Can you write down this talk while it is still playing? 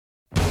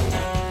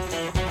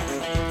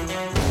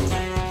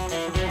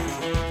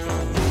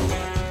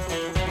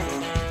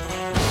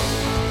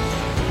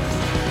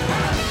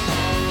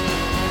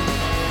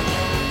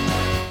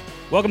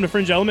Welcome to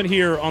Fringe Element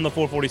here on the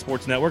 440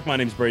 Sports Network. My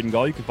name is Braden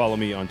Gall. You can follow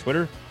me on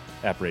Twitter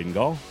at Braden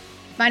Gall.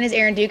 Mine is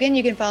Aaron Dugan.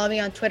 You can follow me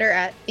on Twitter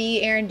at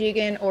the Aaron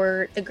Dugan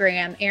or the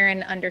gram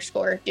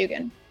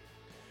Aaron_Dugan.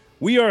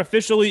 We are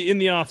officially in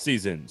the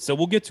offseason, so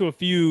we'll get to a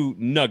few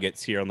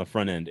nuggets here on the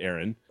front end,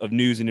 Aaron, of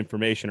news and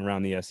information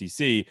around the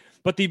SEC.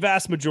 But the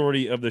vast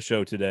majority of the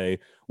show today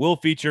will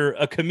feature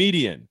a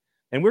comedian.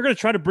 And we're going to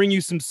try to bring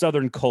you some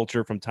Southern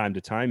culture from time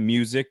to time,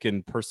 music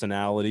and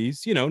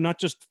personalities, not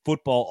just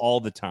football all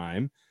the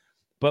time.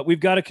 But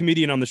we've got a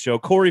comedian on the show,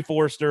 Corey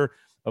Forrester,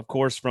 of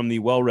course, from the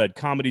Well-Read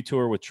Comedy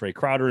Tour with Trey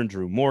Crowder and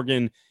Drew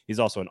Morgan. He's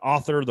also an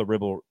author,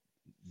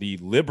 the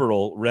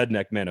Liberal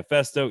Redneck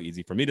Manifesto,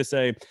 easy for me to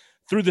say,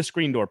 through the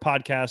Screen Door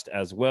podcast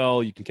as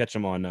well. You can catch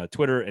him on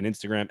Twitter and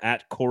Instagram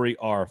at Corey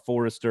R.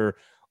 Forrester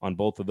on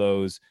both of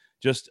those.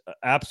 Just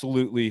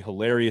absolutely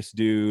hilarious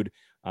dude.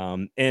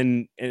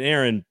 And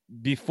Aaron,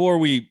 before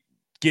we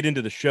get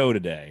into the show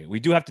today, we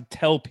do have to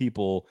tell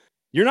people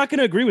you're not going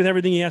to agree with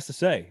everything he has to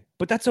say,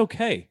 but that's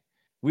okay.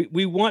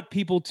 We want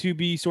people to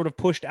be sort of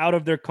pushed out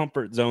of their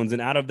comfort zones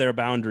and out of their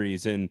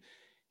boundaries. And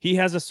he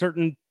has a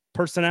certain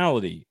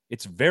personality.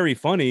 It's very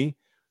funny.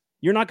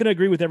 You're not going to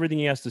agree with everything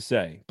he has to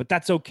say, but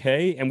that's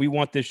okay. And we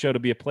want this show to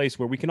be a place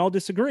where we can all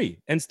disagree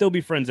and still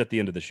be friends at the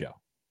end of the show.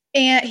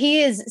 And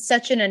he is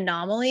such an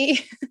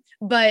anomaly,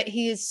 but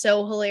he is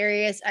so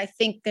hilarious. I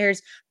think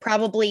there's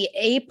probably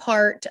a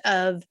part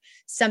of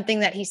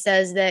something that he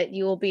says that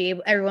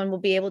everyone will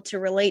be able to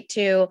relate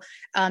to.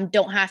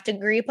 Don't have to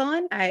agree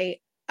upon.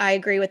 I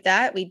agree with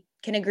that. We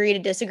can agree to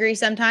disagree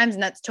sometimes,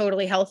 and that's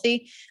totally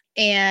healthy.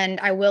 And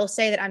I will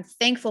say that I'm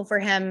thankful for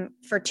him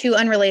for two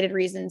unrelated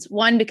reasons.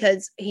 One,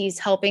 because he's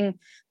helping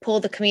pull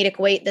the comedic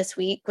weight this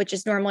week, which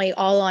is normally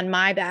all on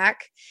my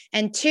back.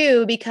 And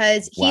two,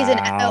 because he's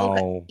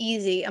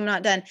easy. I'm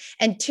not done.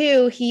 And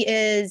two,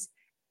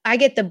 I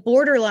get the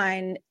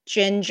borderline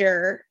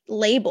ginger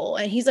label,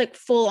 and he's like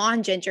full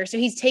on ginger. So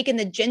he's taken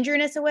the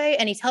gingerness away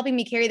and he's helping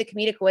me carry the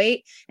comedic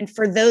weight. And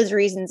for those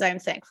reasons, I'm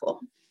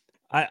thankful.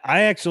 I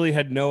actually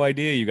had no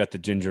idea you got the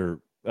ginger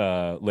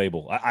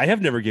label. I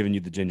have never given you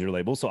the ginger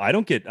label, so I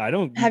don't.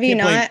 Have you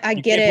not? I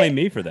get it. Blame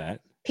me for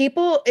that.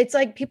 It's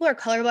like people are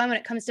colorblind when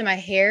it comes to my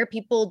hair.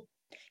 People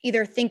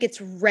either think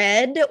it's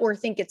red or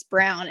think it's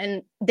brown,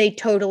 and they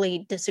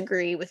totally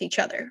disagree with each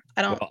other.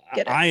 I don't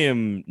get it. I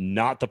am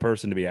not the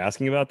person to be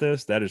asking about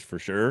this. That is for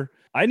sure.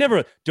 I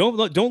never don't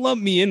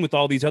lump me in with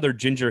all these other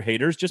ginger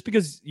haters just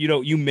because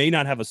you may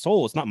not have a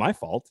soul. It's not my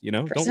fault.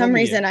 For some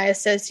reason I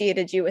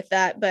associated you with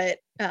that, but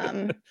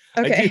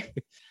okay.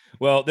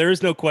 Well, there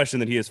is no question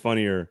that he is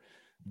funnier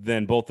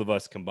than both of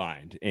us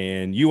combined,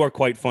 and you are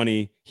quite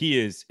funny. He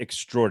is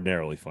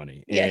extraordinarily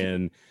funny. Yeah.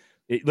 And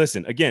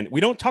listen, again, we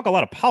don't talk a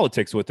lot of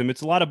politics with him.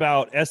 It's a lot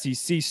about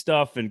SEC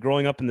stuff and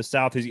growing up in the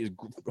South. His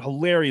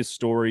hilarious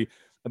story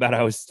about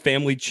how his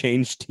family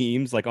changed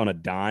teams like on a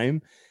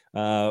dime.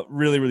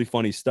 Really, really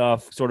funny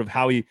stuff. Sort of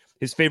how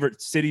his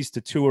favorite cities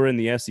to tour in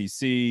the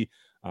SEC.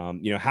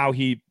 How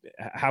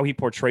he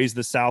portrays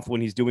the South when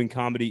he's doing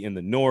comedy in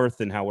the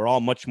North, and how we're all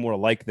much more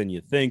alike than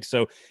you think.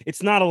 So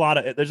it's not a lot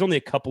of. There's only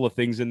a couple of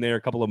things in there,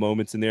 a couple of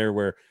moments in there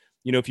where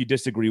if you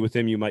disagree with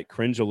him, you might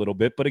cringe a little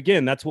bit. But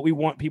again, that's what we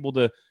want people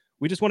to.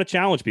 We just want to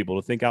challenge people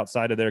to think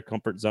outside of their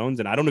comfort zones.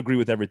 And I don't agree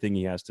with everything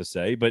he has to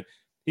say, but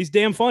he's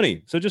damn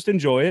funny. So just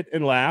enjoy it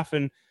and laugh,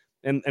 and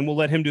we'll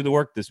let him do the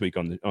work this week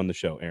on the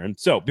show, Aaron.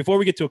 So before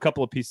we get to a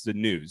couple of pieces of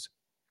news,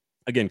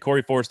 again,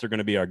 Corey Forrester going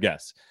to be our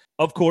guest.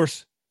 Of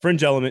course,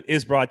 Fringe Element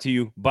is brought to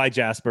you by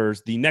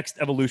Jaspers, the next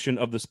evolution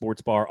of the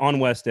sports bar on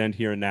West End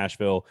here in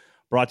Nashville,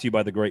 brought to you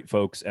by the great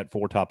folks at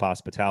Four Top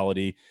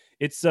Hospitality.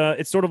 It's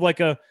sort of like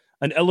an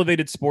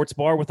elevated sports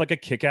bar with like a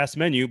kick-ass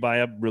menu by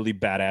a really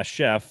badass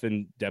chef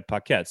and Deb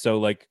Paquette.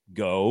 So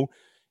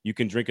you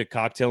can drink a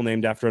cocktail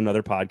named after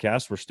another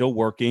podcast. We're still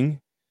working,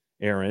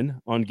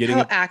 Aaron, on getting.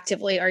 How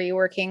actively are you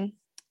working?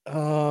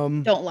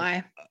 Don't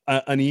lie.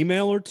 An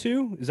email or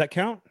two. Does that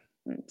count?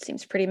 It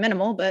seems pretty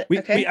minimal, but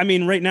okay.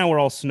 Right now we're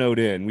all snowed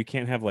in. We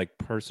can't have like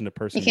person to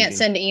person. You can't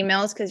send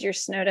emails because you're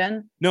snowed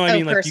in. No, I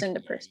mean person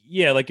to person.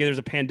 Yeah, like there's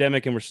a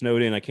pandemic and we're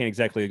snowed in. I can't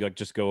exactly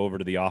just go over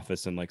to the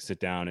office and sit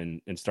down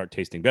and start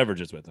tasting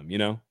beverages with them.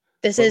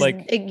 That's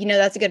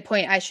a good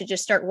point. I should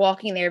just start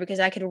walking there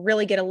because I could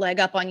really get a leg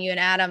up on you and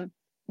Adam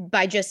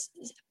by just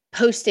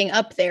posting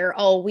up there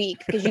all week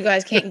because you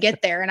guys can't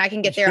get there and I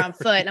can get there on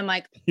foot. And I'm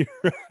like, you're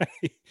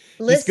right.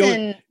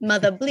 Listen,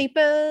 mother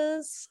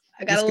bleepers,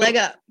 I got a leg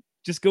up.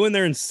 Just go in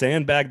there and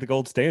sandbag the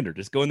Gold Standard.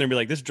 Just go in there and be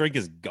like, this drink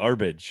is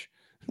garbage.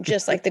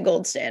 Just like the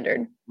Gold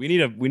Standard. We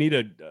need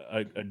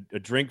a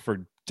drink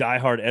for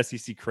diehard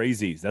SEC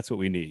crazies. That's what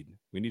we need.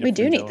 We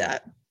do need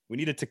that. We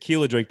need a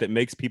tequila drink that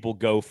makes people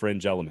go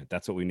Fringe Element.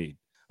 That's what we need.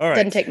 All right.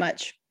 Doesn't take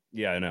much.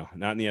 Yeah, I know.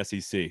 Not in the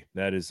SEC.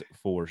 That is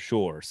for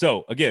sure.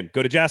 So again,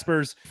 go to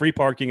Jaspers. Free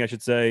parking, I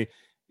should say.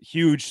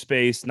 Huge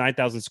space,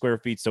 9,000 square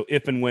feet. So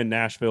if and when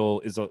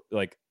Nashville is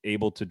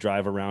able to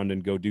drive around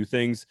and go do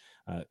things,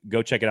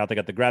 go check it out. They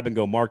got the grab and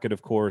go market,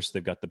 of course.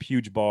 They've got the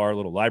huge bar,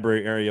 little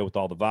library area with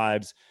all the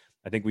vibes.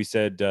 I think we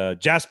said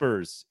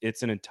Jaspers.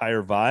 It's an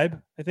entire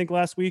vibe. I think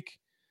last week.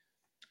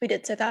 We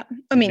did say that.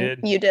 Did?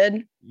 You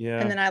did. Yeah.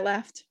 And then I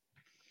left.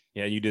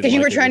 Yeah, you did. Because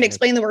you were trying to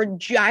explain the word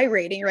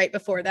gyrating right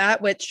before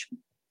that, which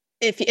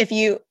if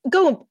you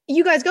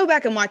guys go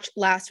back and watch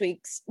last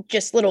week's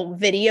just little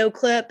video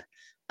clip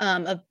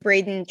of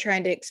Braden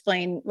trying to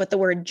explain what the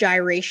word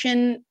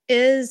gyration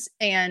is,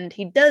 and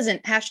he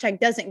doesn't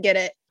get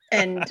it.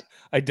 And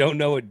I don't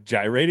know what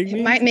gyrating means.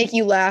 It might make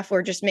you laugh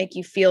or just make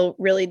you feel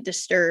really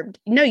disturbed.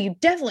 No, you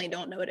definitely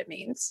don't know what it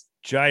means.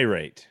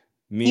 Gyrate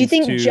means you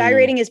think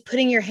gyrating is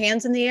putting your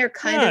hands in the air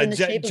kind of in the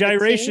shape of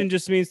gyration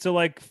just means to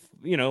like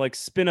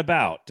spin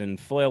about and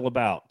flail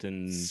about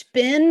and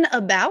spin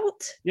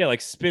about. Yeah,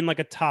 like spin like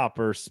a top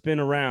or spin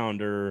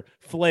around or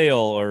flail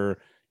or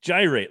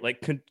gyrate,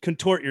 like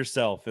contort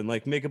yourself and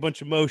like make a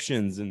bunch of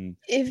motions. And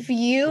if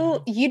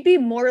you'd be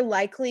more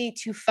likely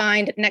to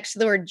find next to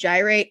the word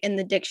gyrate in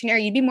the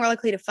dictionary, you'd be more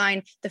likely to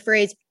find the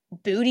phrase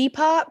booty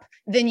pop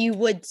than you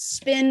would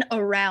spin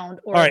around.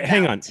 Or all right,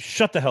 hang on,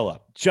 shut the hell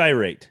up.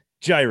 Gyrate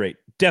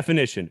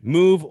definition: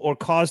 move or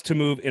cause to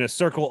move in a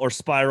circle or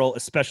spiral,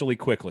 especially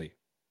quickly.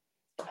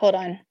 Hold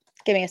on,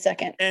 give me a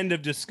second. End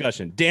of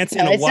discussion. Dance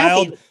in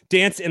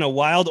a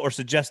wild or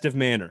suggestive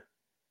manner.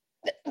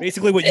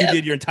 Basically what you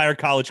did your entire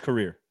college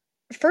career.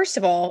 First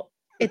of all,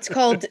 it's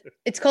called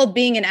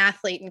being an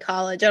athlete in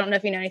college. I don't know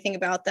if you know anything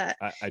about that.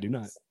 I do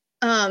not.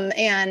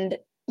 And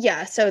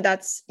yeah, so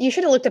you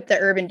should have looked up the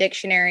Urban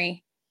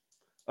Dictionary.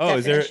 Oh,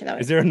 is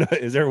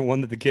there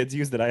one that the kids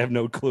use that I have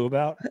no clue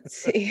about? Let's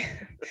see.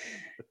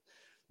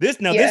 This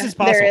is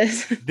possible. There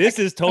is. This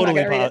is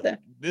totally possible.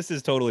 This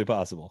is totally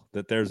possible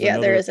that there's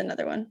there is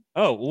another one.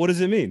 Oh, what does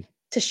it mean?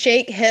 To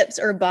shake hips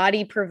or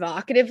body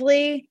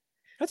provocatively.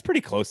 That's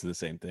pretty close to the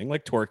same thing,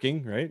 like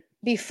twerking, right?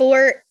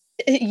 Before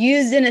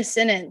used in a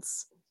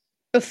sentence,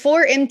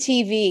 before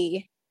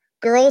MTV,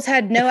 girls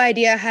had no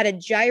idea how to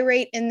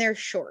gyrate in their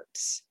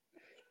shorts,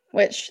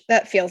 which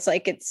that feels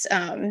like it's,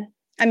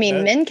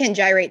 men can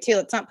gyrate too.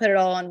 Let's not put it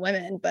all on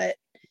women, but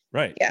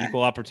right. Yeah.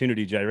 Equal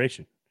opportunity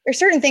gyration. There's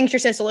certain things you're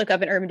supposed to look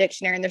up in Urban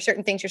Dictionary, and there's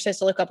certain things you're supposed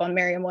to look up on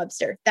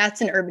Merriam-Webster.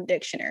 That's an Urban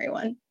Dictionary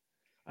one.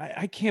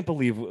 I can't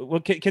believe. Well,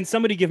 can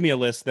somebody give me a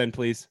list then,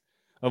 please,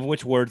 of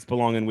which words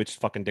belong in which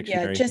fucking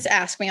dictionary? Yeah, just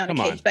ask me on a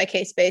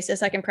case-by-case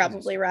basis. I can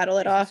probably rattle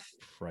it off.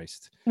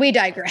 Christ. We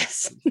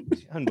digress.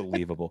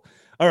 Unbelievable.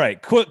 All right,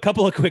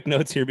 couple of quick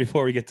notes here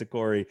before we get to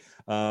Corey.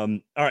 All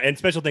right, and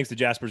special thanks to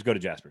Jaspers. Go to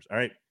Jaspers. All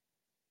right.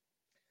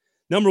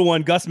 Number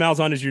one, Gus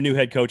Malzahn is your new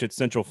head coach at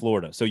Central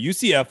Florida. So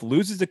UCF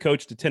loses the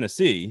coach to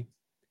Tennessee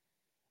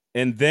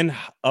and then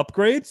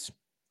upgrades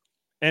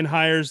and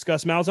hires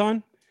Gus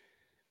Malzahn.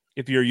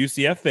 If you're a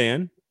UCF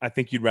fan, I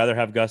think you'd rather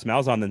have Gus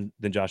Malzahn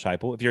than Josh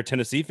Heupel. If you're a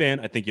Tennessee fan,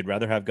 I think you'd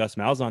rather have Gus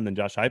Malzahn than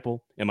Josh Heupel.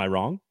 Am I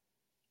wrong?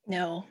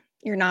 No,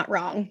 you're not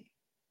wrong.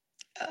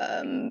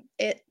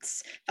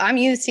 If I'm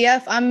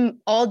UCF, I'm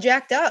all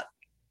jacked up.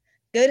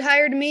 Good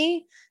hire to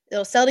me.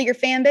 It'll sell to your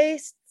fan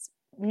base. It's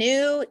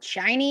new,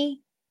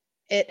 shiny.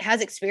 It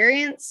has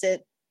experience.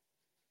 It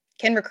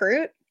can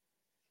recruit.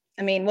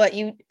 I mean,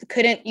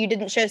 you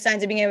didn't show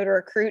signs of being able to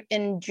recruit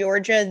in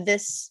Georgia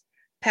this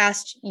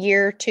past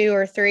year, 2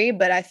 or 3,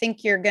 but I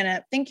think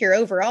you're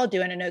overall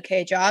doing an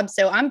okay job.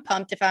 So I'm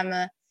pumped if I'm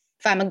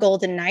a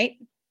Golden Knight.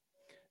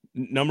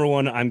 Number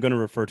one, I'm going to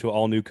refer to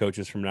all new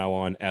coaches from now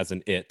on as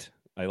an it.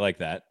 I like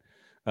that.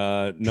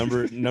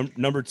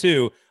 Number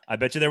two, I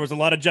bet you there was a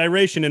lot of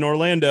gyration in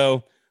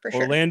Orlando. For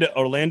sure.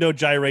 Orlando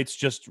gyrates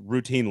just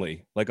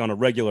routinely, like on a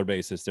regular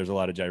basis. There's a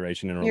lot of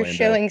gyration in Orlando. You're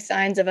showing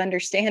signs of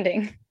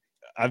understanding.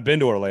 I've been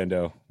to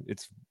Orlando.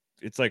 It's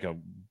like a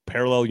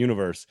parallel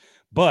universe,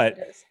 but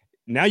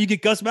now you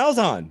get Gus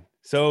Malzahn.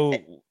 So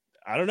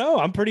I don't know.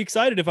 I'm pretty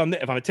excited. If I'm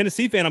a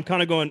Tennessee fan, I'm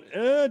kind of going,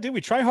 did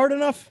we try hard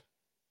enough?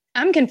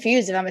 I'm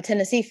confused if I'm a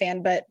Tennessee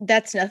fan, but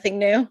that's nothing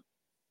new.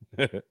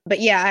 But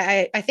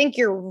yeah, I think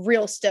you're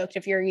real stoked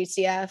if you're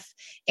UCF,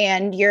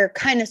 and you're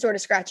kind of sort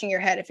of scratching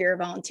your head if you're a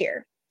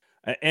Volunteer.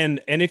 And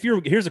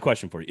here's a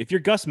question for you. If you're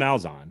Gus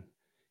Malzahn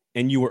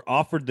and you were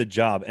offered the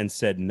job and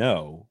said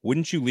no,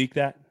 wouldn't you leak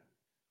that?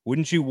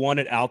 Wouldn't you want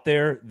it out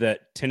there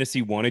that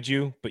Tennessee wanted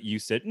you, but you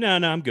said, no,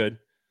 I'm good?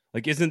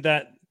 Like, doesn't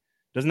that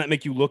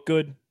make you look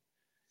good?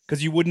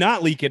 Because you would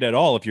not leak it at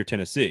all if you're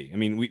Tennessee. I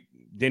mean,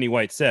 Danny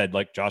White said,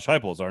 like, Josh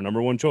Heupel is our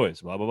number one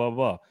choice, blah, blah, blah,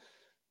 blah.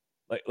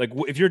 Like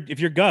if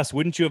you're Gus,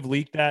 wouldn't you have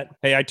leaked that?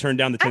 Hey, I turned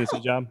down the Tennessee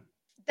job.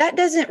 That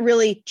doesn't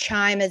really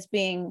chime as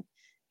being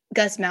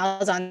Gus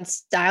Malzahn's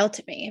style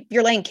to me. If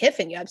you're Lane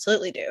Kiffin, you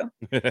absolutely do.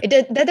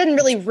 That doesn't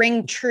really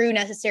ring true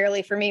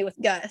necessarily for me with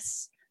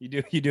Gus. You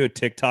do a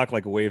TikTok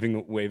like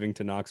waving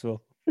to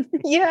Knoxville.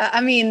 Yeah,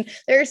 I mean,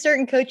 there are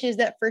certain coaches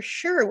that for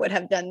sure would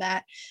have done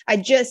that. I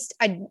don't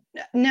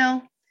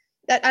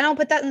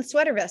put that in the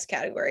sweater vest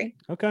category.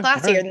 Okay,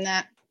 classier than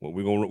that. Well,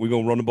 we're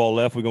gonna run the ball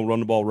left. We're gonna run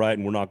the ball right,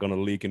 and we're not gonna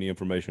leak any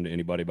information to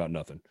anybody about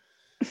nothing.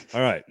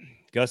 All right,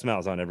 Gus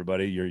Malzahn,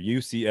 everybody, your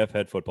UCF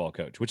head football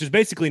coach, which is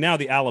basically now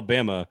the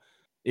Alabama.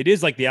 It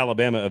is like the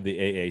Alabama of the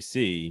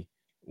AAC.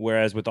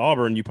 Whereas with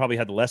Auburn, you probably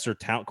had lesser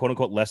talent, quote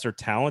unquote, lesser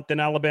talent than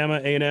Alabama,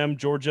 A&M,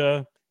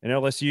 Georgia, And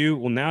LSU,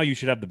 well, now you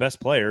should have the best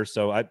player.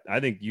 So I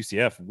think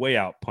UCF way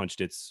out punched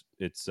its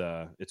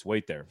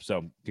weight there.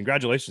 So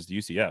congratulations to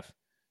UCF.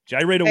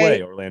 Gyrate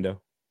away,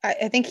 Orlando.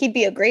 I think he'd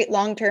be a great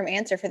long-term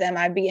answer for them.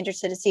 I'd be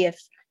interested to see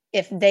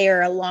if they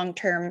are a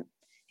long-term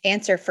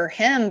answer for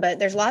him. But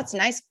there's lots of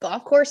nice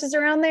golf courses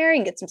around there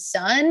and get some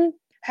sun.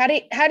 How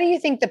do you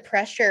think the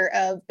pressure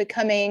of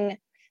becoming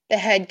the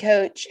head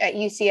coach at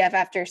UCF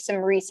after some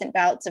recent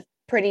bouts of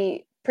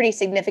pretty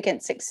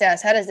significant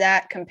success, how does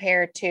that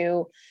compare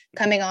to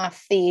coming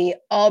off the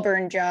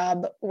Auburn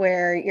job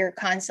where you're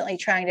constantly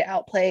trying to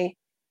outplay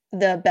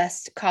the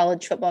best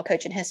college football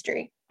coach in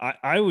history?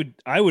 I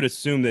would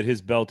assume that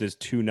his belt is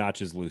 2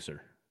 notches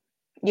looser.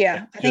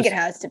 Yeah, I think it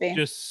has to be.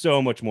 Just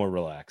so much more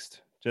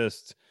relaxed.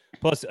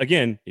 Plus,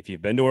 again, if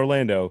you've been to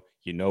Orlando,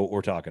 you know what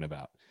we're talking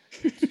about.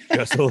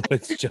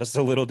 It's just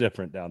a little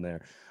different down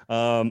there.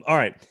 All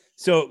right.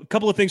 So a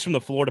couple of things from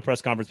the Florida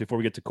press conference before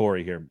we get to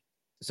Corey here.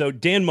 So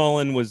Dan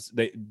Mullen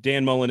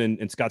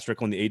and Scott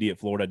Strickland, the AD at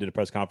Florida, did a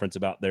press conference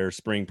about their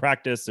spring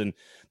practice, and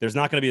there's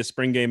not going to be a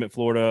spring game at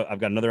Florida. I've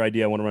got another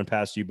idea I want to run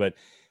past you, but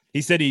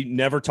he said he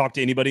never talked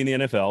to anybody in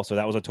the NFL, so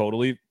that was a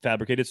totally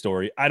fabricated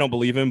story. I don't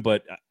believe him,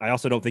 but I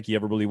also don't think he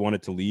ever really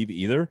wanted to leave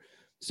either.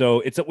 So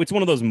it's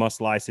one of those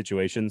must-lie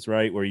situations,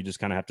 right, where you just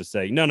kind of have to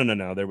say, no,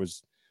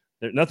 there's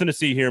nothing to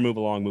see here, move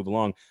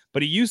along.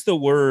 But he used the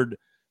word,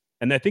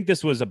 and I think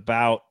this was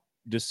about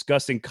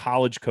discussing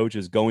college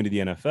coaches going to the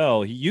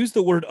NFL. He used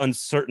the word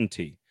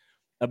uncertainty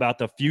about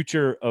the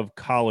future of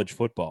college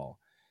football.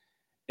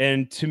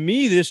 And to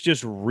me, this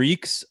just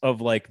reeks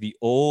of like the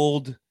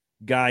old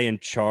guy in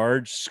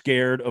charge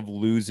scared of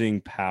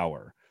losing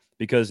power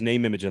because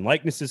name, image, and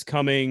likeness is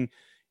coming.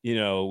 You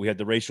know, we had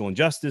the racial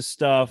injustice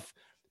stuff.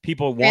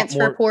 People want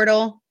more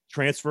portal.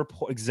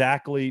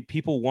 Exactly.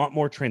 People want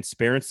more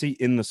transparency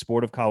in the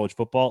sport of college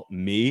football.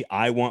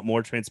 I want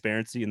more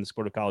transparency in the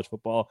sport of college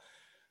football.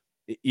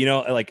 You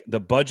know, like the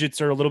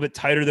budgets are a little bit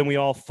tighter than we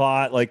all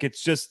thought. Like it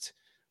just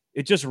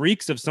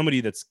reeks of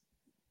somebody that's,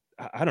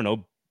 I don't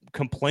know,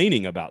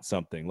 complaining about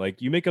something.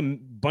 Like you make a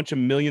bunch of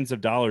millions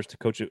of dollars to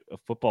coach a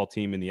football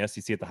team in the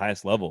SEC at the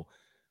highest level.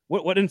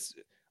 What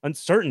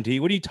uncertainty?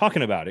 What are you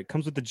talking about? It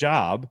comes with the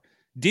job.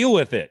 Deal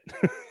with it.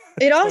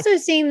 It also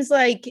seems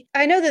like,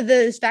 I know that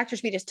those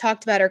factors we just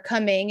talked about are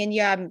coming, and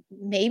yeah,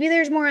 maybe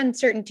there's more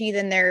uncertainty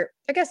than there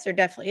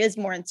definitely is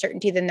more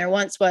uncertainty than there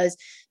once was.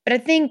 But I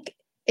think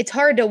it's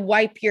hard to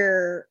wipe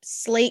your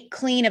slate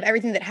clean of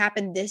everything that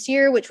happened this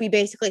year, which we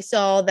basically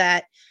saw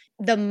that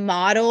the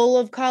model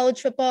of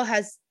college football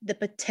has the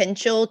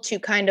potential to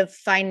kind of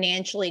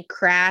financially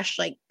crash,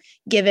 like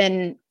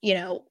given, you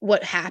know,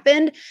 what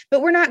happened.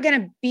 But we're not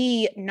going to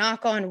be,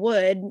 knock on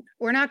wood,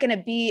 we're not going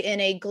to be in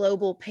a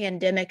global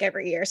pandemic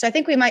every year. So I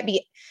think we might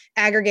be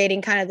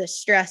aggregating kind of the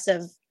stress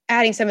of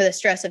adding some of the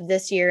stress of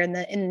this year and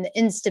the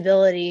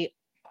instability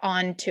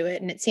onto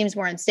it. And it seems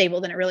more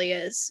unstable than it really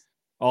is.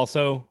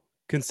 Also,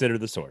 consider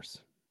the source.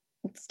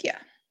 Yeah.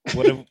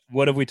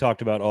 What have we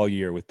talked about all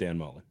year with Dan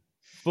Mullen?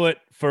 Foot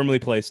firmly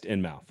placed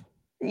in mouth.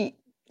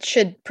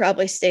 Should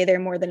probably stay there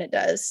more than it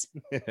does.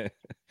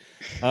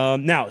 Now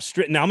I'm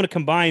going to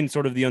combine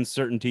sort of the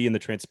uncertainty and the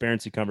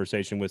transparency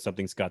conversation with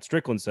something Scott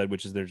Strickland said,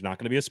 which is there's not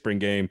going to be a spring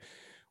game,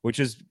 which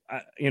is,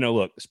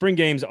 look, spring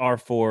games are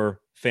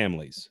for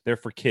families. They're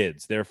for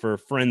kids. They're for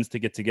friends to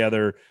get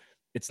together.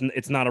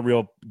 It's not a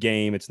real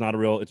game. It's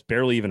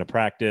barely even a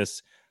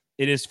practice.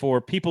 It is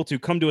for people to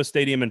come to a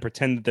stadium and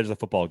pretend that there's a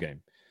football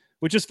game,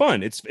 which is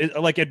fun. It's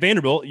like at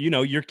Vanderbilt,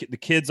 the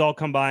kids all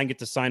come by and get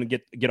to sign and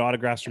get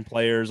autographs from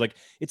players. Like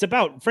it's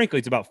about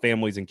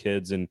families and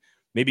kids and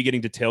maybe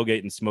getting to tailgate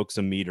and smoke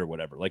some meat or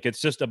whatever. Like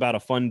it's just about a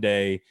fun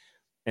day.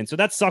 And so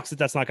that sucks that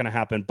that's not going to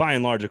happen by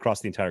and large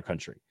across the entire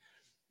country.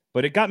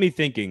 But it got me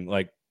thinking,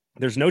 like,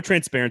 there's no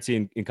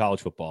transparency in college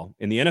football.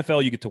 In the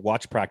NFL, you get to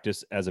watch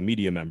practice as a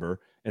media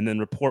member and then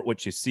report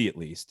what you see at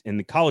least. In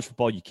the college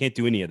football, you can't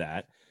do any of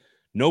that.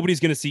 Nobody's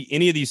going to see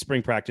any of these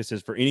spring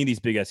practices for any of these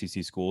big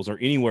SEC schools or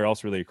anywhere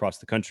else really across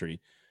the country.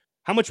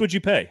 How much would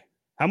you pay?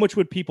 How much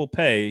would people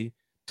pay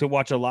to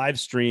watch a live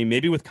stream,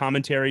 maybe with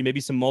commentary,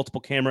 maybe some multiple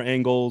camera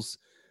angles?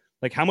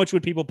 Like how much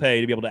would people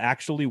pay to be able to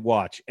actually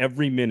watch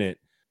every minute?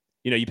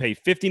 You pay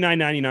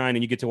 $59.99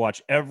 and you get to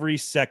watch every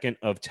second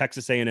of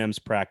Texas A&M's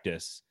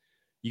practice.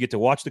 You get to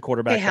watch the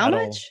quarterback. How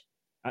much?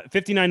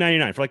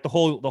 $59.99 for like the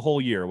whole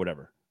year or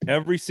whatever.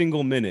 Every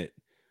single minute.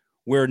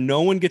 Where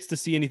no one gets to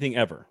see anything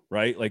ever,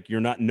 right? Like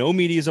no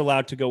media is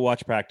allowed to go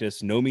watch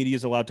practice. No media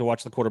is allowed to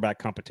watch the quarterback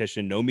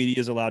competition. No media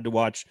is allowed to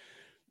watch,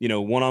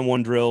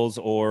 one-on-one drills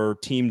or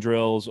team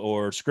drills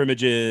or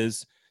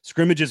scrimmages.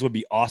 Scrimmages would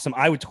be awesome.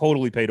 I would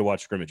totally pay to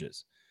watch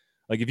scrimmages.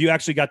 Like if I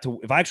actually got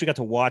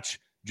to watch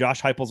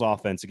Josh Heupel's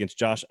offense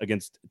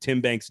against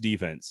Tim Banks'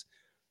 defense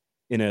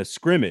in a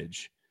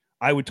scrimmage,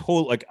 I would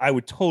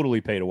totally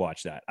pay to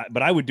watch that.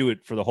 But I would do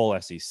it for the whole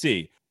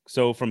SEC.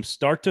 So from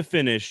start to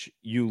finish,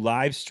 you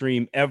live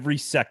stream every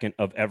second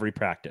of every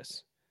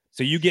practice.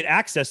 So you get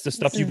access to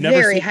stuff you've never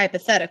seen. Very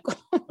hypothetical.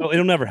 Oh,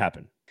 it'll never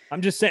happen.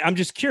 I'm just saying. I'm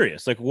just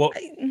curious. Like, what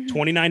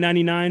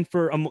 $29.99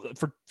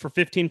 for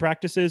 15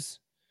 practices?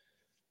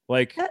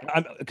 Like,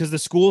 because the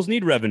schools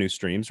need revenue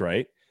streams,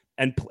 right?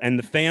 And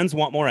the fans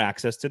want more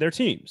access to their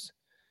teams.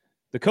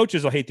 The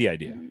coaches will hate the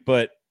idea,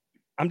 but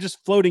I'm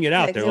just floating it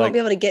out there. They won't be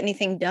able to get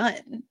anything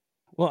done.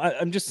 Well,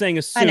 I'm just saying,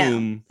 assume. I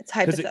know. It's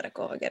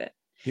hypothetical. I get it.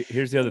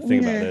 Here's the other thing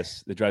about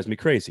this that drives me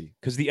crazy,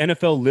 because the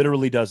NFL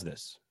literally does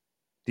this.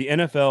 The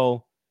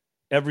NFL,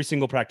 every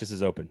single practice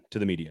is open to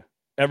the media.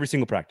 Every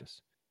single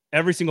practice.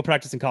 Every single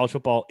practice in college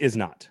football is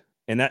not.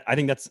 And I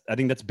think that's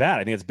bad.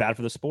 I think it's bad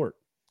for the sport.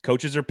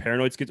 Coaches are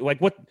paranoid. Like,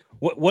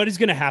 what is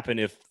going to happen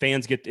if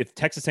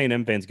Texas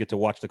A&M fans get to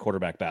watch the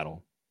quarterback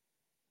battle?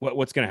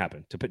 What's going to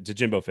happen to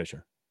Jimbo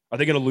Fisher? Are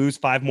they going to lose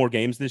 5 more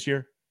games this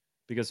year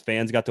because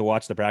fans got to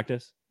watch the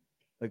practice?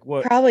 Like,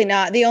 what? Probably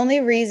not. The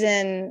only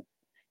reason,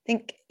 I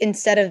think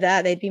instead of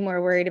that, they'd be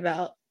more worried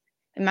about,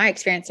 in my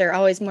experience, they're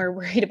always more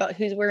worried about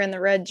who's wearing the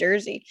red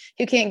jersey,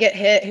 who can't get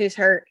hit, who's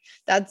hurt.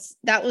 That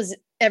was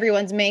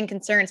everyone's main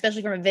concern,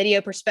 especially from a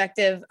video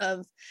perspective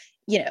of,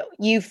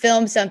 you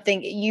film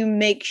something, you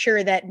make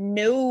sure that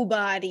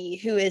nobody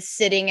who is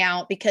sitting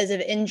out because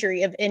of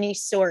injury of any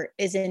sort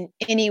is in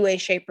any way,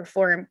 shape, or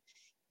form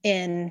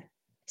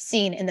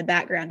seen in the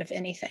background of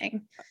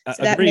anything.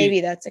 So that maybe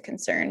that's a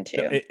concern too.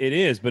 It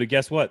is, but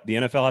guess what? The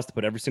NFL has to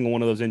put every single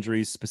one of those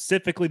injuries,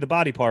 specifically the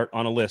body part,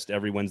 on a list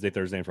every Wednesday,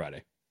 Thursday, and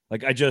Friday.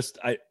 Like,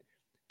 the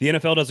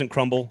NFL doesn't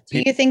crumble.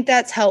 Do you think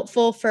that's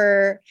helpful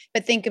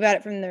but think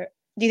about it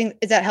do you think,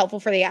 is that helpful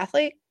for the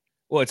athlete?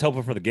 Well, it's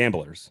helpful for the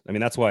gamblers. I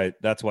mean, that's why.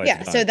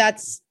 Yeah.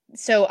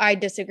 So I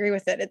disagree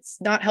with it. It's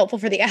not helpful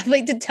for the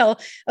athlete to tell,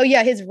 oh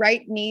yeah, his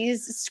right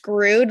knee's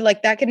screwed.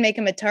 Like, that could make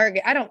him a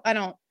target.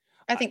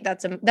 I think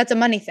that's a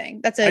money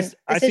thing. That's a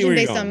decision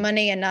based on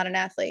money and not an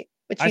athlete,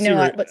 which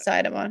what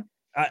side I'm on.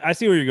 I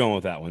see where you're going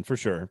with that one for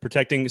sure.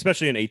 Protecting,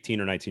 especially an 18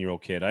 or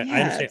 19-year-old kid. I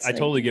understand. I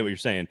totally get what you're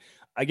saying.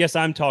 I guess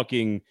I'm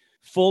talking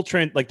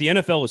like the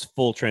NFL is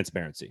full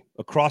transparency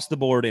across the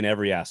board in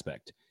every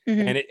aspect.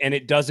 Mm-hmm. And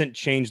it doesn't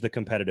change the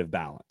competitive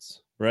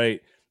balance,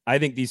 right? I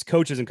think these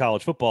coaches in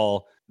college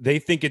football, they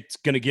think it's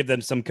going to give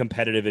them some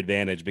competitive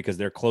advantage because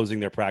they're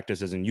closing their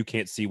practices and you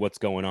can't see what's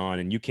going on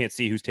and you can't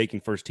see who's taking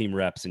first team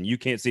reps and you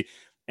can't see.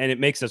 And it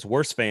makes us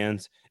worse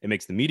fans. It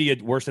makes the media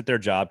worse at their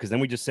job because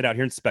then we just sit out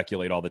here and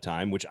speculate all the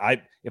time, which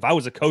if I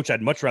was a coach,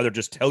 I'd much rather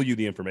just tell you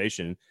the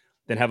information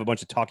than have a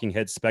bunch of talking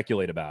heads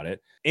speculate about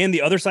it. And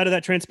the other side of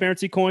that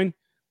transparency coin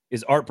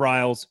is Art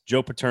Briles,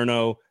 Joe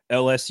Paterno,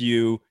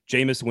 LSU,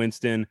 Jameis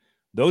Winston.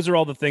 Those are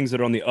all the things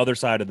that are on the other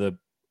side of the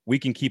we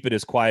can keep it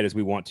as quiet as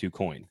we want to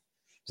coin.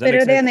 But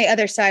are they on the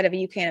other side of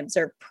you can't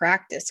observe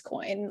practice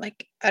coin?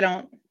 Like,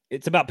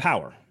 It's about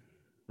power,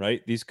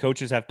 right? These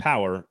coaches have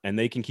power and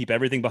they can keep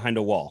everything behind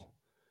a wall.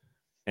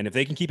 And if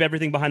they can keep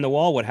everything behind the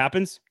wall, what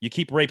happens? You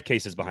keep rape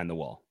cases behind the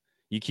wall.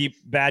 You keep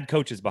bad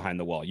coaches behind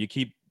the wall. You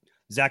keep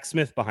Zach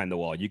Smith behind the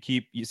wall. You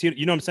see,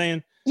 you know what I'm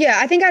saying? Yeah,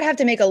 I think I'd have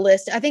to make a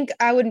list. I think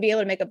I wouldn't be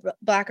able to make a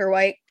black or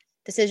white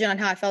decision on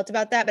how I felt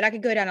about that, but I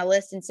could go down a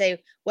list and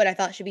say what I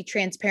thought should be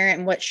transparent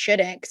and what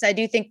shouldn't, because I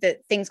do think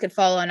that things could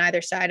fall on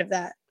either side of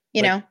that.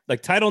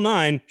 Like Title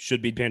IX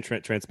should be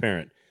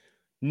transparent.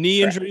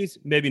 Knee injuries,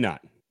 maybe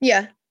not.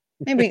 Yeah,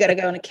 maybe we got to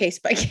go on a case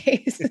by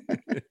case.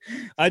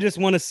 I just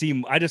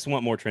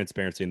want more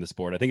transparency in the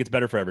sport. I think it's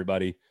better for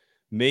everybody.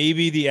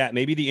 Maybe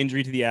the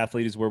injury to the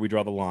athlete is where we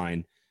draw the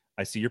line.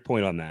 I see your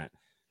point on that,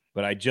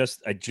 but I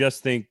just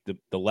think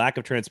the lack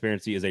of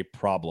transparency is a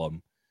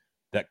problem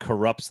that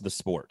corrupts the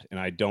sport, and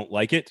I don't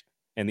like it.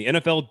 And the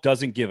NFL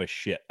doesn't give a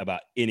shit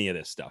about any of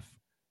this stuff.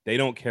 They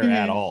don't care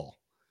at all.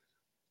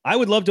 I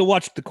would love to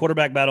watch the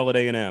quarterback battle at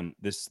A&M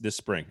this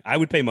spring. I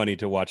would pay money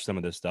to watch some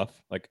of this stuff.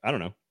 Like, I don't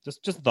know,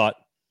 just a thought.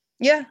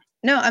 Yeah,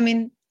 no, I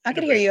mean, I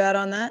could hear you out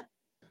on that.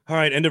 All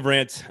right, end of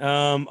rant.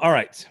 All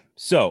right,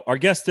 so our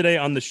guest today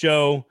on the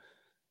show,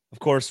 of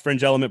course,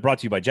 Fringe Element, brought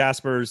to you by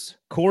Jaspers,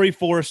 Corey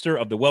Forrester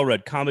of the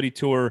Well-Read Comedy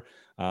Tour,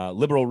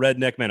 Liberal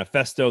Redneck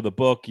Manifesto, the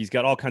book. He's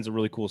got all kinds of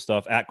really cool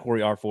stuff at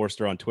Corey R.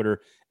 Forrester on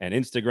Twitter and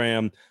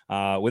Instagram.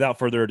 Without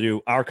further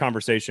ado, our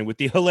conversation with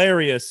the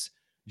hilarious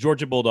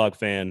Georgia Bulldog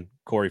fan,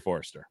 Corey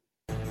Forrester.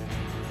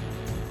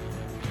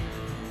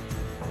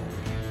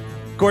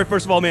 Corey,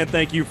 first of all, man,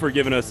 thank you for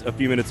giving us a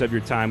few minutes of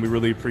your time. We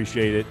really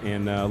appreciate it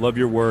and love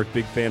your work.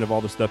 Big fan of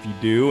all the stuff you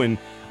do. And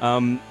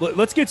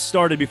let's get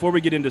started before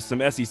we get into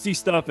some SEC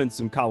stuff and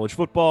some college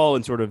football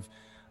and sort of.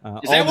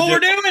 Is that what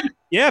we're doing?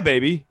 Yeah,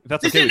 baby. If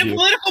that's this okay is with a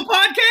political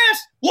podcast.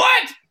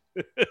 What?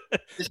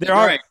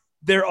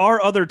 There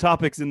are other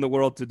topics in the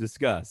world to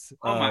discuss.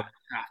 Oh my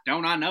God,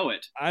 don't I know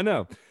it? I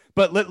know.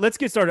 But let's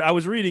get started. I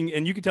was reading,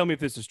 and you can tell me if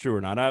this is true or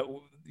not.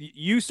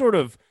 You sort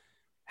of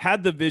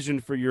had the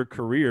vision for your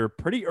career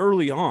pretty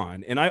early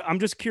on, and I'm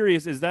just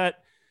curious: is that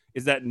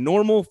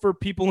normal for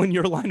people in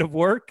your line of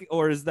work,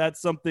 or is that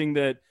something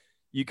that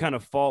you kind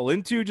of fall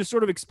into? Just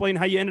sort of explain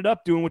how you ended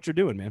up doing what you're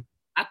doing, man.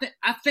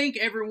 I think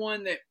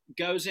everyone that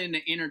goes into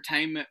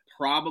entertainment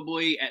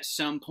probably at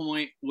some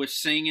point was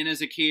singing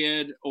as a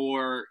kid,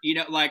 or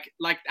like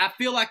I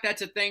feel like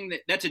that's a thing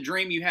that's a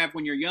dream you have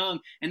when you're young.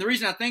 And the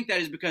reason I think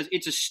that is because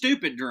it's a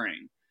stupid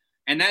dream,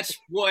 and that's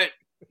what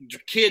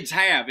kids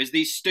have, is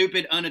these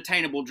stupid,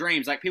 unattainable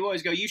dreams. Like people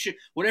always go, you should,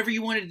 whatever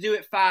you wanted to do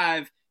at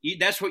 5,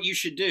 that's what you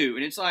should do.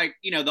 And it's like,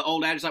 the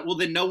old adage is like, well,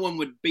 then no one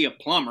would be a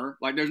plumber.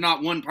 Like there's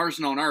not one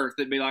person on earth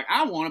that'd be like,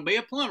 I want to be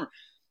a plumber.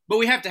 But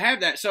we have to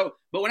have that. So,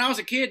 but when I was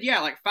a kid,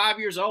 like 5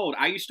 years old,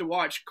 I used to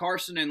watch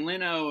Carson and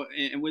Leno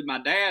and with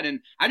my dad, and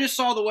I just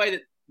saw the way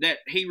that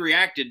he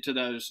reacted to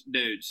those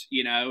dudes,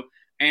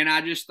 and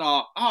I just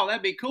thought, oh,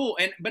 that'd be cool.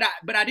 But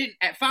I didn't,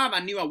 at 5, I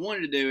knew I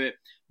wanted to do it,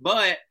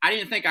 but I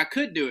didn't think I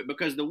could do it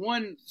because the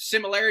one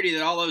similarity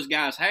that all those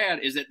guys had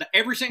is that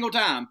every single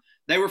time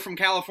they were from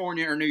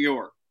California or New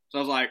York. So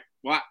I was like,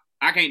 well,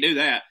 I can't do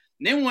that.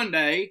 And then one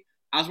day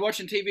I was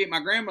watching TV at my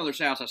grandmother's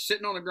house. I was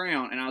sitting on the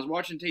ground and I was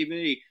watching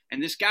TV,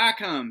 and this guy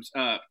comes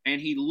up and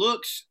he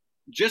looks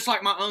just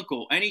like my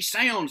uncle and he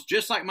sounds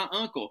just like my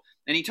uncle.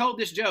 And he told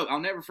this joke I'll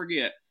never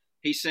forget.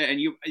 He said,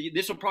 and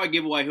this will probably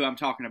give away who I'm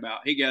talking about.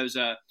 He goes,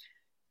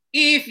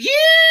 if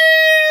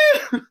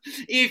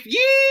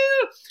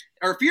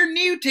your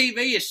new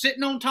TV is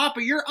sitting on top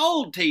of your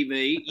old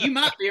TV, you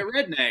might be a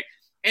redneck.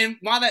 And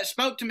why that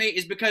spoke to me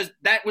is because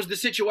that was the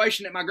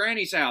situation at my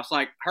granny's house.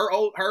 Like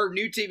her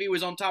new TV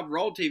was on top of her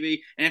old TV.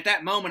 And at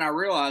that moment I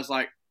realized,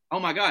 like, oh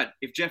my God,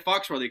 if Jeff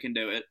Foxworthy can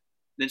do it,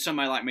 then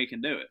somebody like me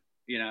can do it,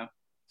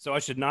 So I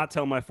should not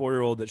tell my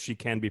 4-year-old that she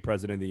can be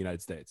president of the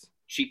United States.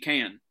 She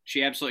can.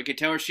 She absolutely can.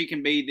 Tell her she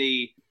can be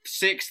the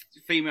 6th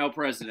female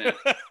president.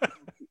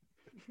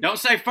 Don't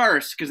say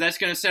first, because that's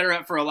going to set her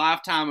up for a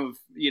lifetime of,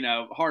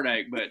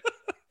 heartache. But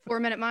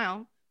 4-Minute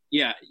Mile.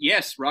 Yeah.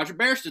 Yes. Roger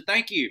Bannister.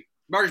 Thank you.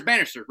 Roger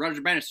Bannister.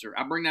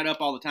 I bring that up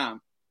all the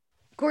time.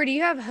 Corey, do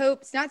you have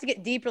hopes, not to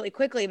get deep really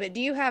quickly, but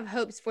do you have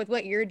hopes with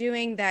what you're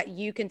doing that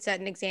you can set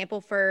an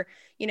example for,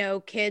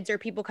 kids or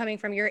people coming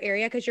from your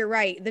area? Because you're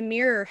right. The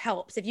mirror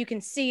helps. If you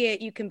can see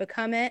it, you can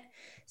become it.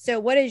 So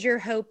what is your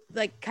hope,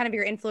 like kind of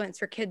your influence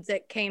for kids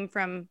that came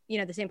from,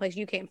 the same place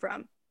you came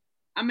from?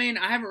 I mean,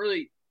 I haven't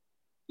really,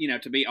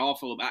 to be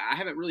awful, I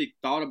haven't really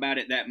thought about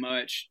it that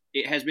much.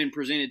 It has been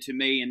presented to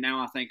me and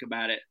now I think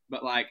about it.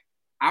 But like,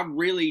 I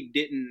really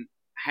didn't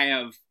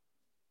have,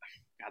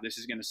 God, this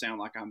is going to sound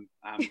like I'm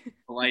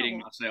belating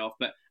myself,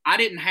 but I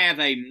didn't have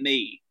a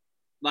me.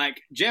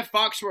 Like Jeff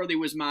Foxworthy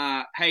was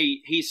my, hey,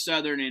 he's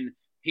Southern and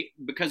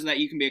because of that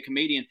you can be a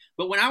comedian.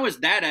 But when I was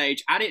that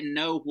age, I didn't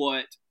know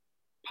what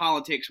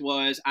politics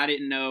was. I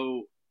didn't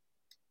know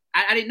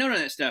none of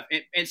that stuff.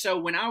 And so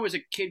when I was a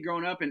kid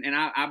growing up and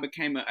I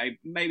became a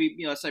maybe,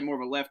 let's say more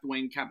of a left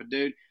wing type of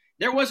dude,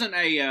 there wasn't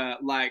a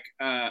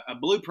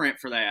blueprint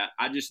for that.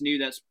 I just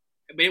knew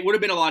it would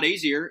have been a lot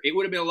easier. It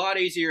would have been a lot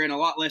easier and a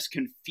lot less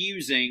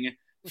confusing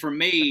for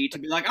me to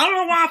be like, I don't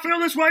know why I feel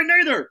this way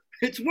neither.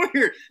 It's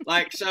weird.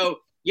 Like, so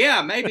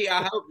yeah, maybe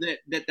I hope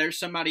that there's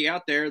somebody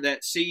out there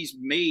that sees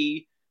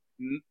me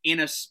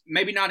in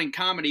maybe not in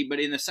comedy, but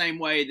in the same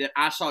way that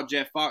I saw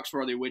Jeff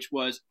Foxworthy, which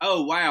was,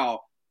 oh,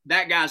 wow,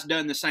 that guy's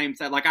done the same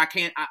thing. Like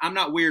I'm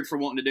not weird for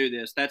wanting to do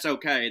this. That's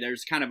okay.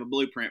 There's kind of a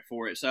blueprint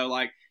for it. So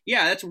like,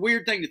 yeah, that's a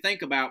weird thing to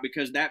think about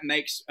because that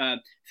makes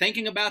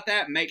thinking about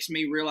that makes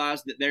me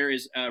realize that there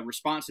is a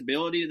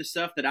responsibility to the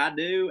stuff that I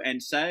do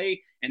and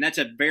say. And that's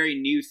a very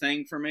new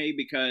thing for me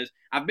because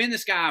I've been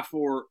this guy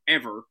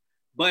forever,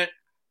 but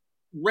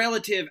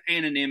relative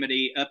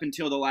anonymity up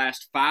until the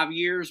last 5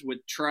 years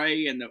with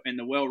Trey and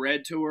the Well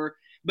Read tour.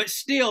 But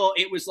still,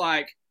 it was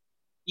like,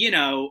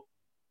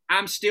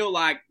 I'm still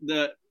like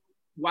the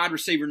wide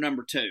receiver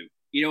number 2.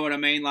 You know what I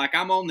mean? Like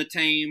I'm on the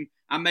team.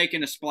 I'm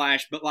making a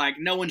splash, but like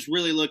no one's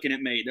really looking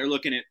at me. They're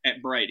looking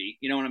at Brady.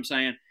 You know what I'm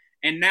saying?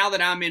 And now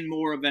that I'm in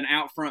more of an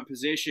out front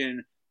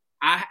position,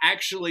 I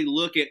actually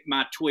look at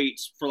my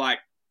tweets for like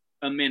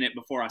a minute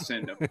before I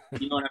send them.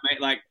 You know what I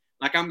mean? Like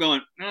I'm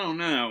going, oh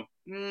no.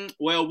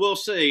 Well, we'll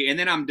see. And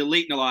then I'm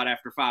deleting a lot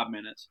after 5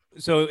 minutes.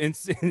 So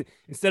instead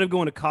of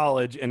going to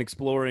college and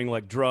exploring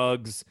like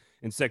drugs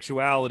and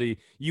sexuality,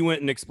 you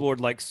went and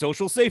explored like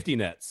social safety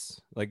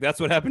nets. Like that's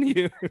what happened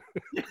to you.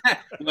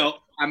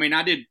 Well, I mean,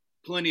 I did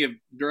plenty of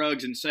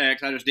drugs and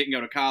sex. I just didn't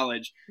go to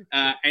college.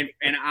 And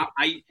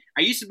I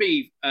used to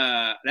be,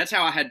 that's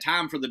how I had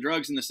time for the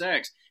drugs and the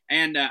sex.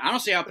 And I don't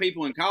see how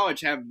people in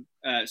college have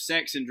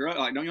sex and drugs.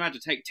 Like, don't you have to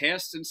take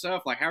tests and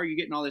stuff? Like, how are you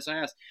getting all this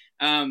ass?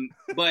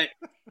 But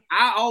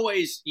I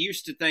always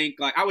used to think,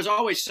 like, I was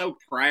always so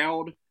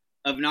proud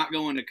of not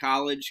going to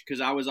college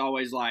because I was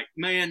always like,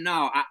 man,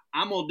 no,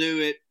 I'm going to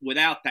do it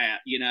without that,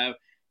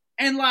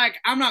 And, like,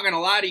 I'm not going to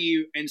lie to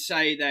you and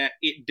say that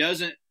it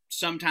doesn't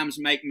sometimes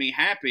make me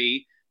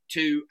happy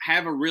to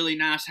have a really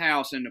nice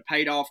house and a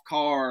paid off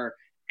car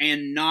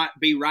and not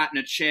be writing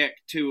a check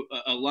to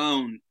a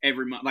loan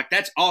every month. Like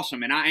that's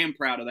awesome. And I am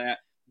proud of that.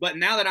 But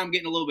now that I'm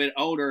getting a little bit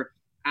older,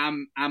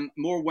 I'm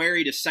more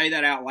wary to say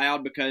that out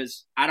loud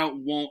because I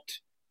don't want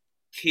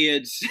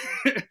kids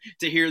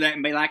to hear that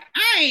and be like,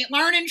 I ain't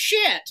learning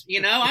shit.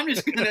 I'm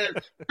just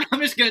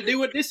gonna do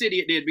what this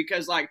idiot did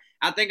because like,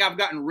 I think I've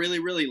gotten really,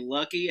 really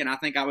lucky. And I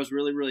think I was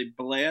really, really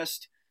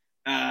blessed.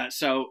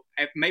 So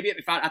maybe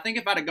if I'd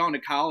have gone to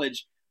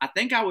college, I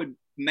think I would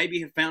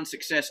maybe have found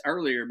success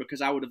earlier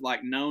because I would have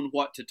like known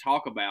what to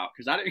talk about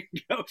because I didn't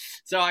go.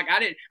 So like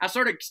I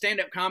started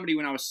stand-up comedy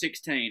when I was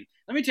 16.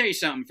 Let me tell you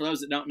something for those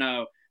that don't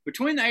know.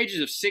 Between the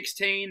ages of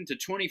 16 to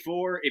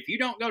 24, if you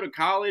don't go to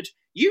college,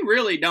 you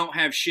really don't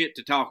have shit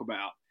to talk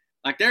about.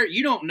 Like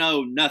you don't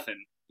know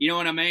nothing. You know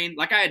what I mean?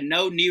 Like I had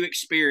no new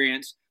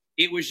experience.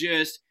 It was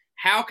just,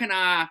 how can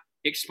I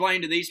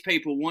explain to these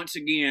people once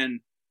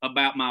again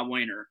about my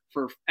wiener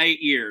for 8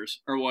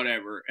 years or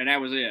whatever, and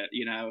that was it,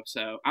 you know.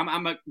 So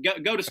I'm a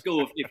go to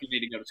school if you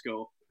need to go to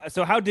school.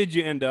 So how did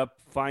you end up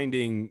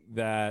finding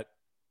that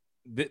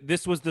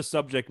this was the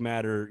subject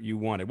matter you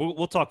wanted?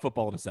 We'll talk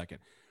football in a second.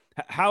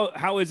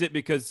 How is it,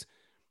 because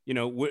you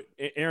know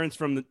Aaron's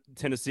from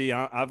Tennessee.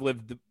 I've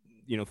lived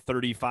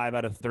 35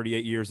 out of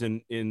 38 years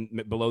in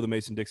below the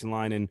Mason-Dixon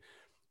line, and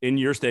in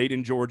your state,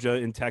 in Georgia,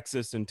 in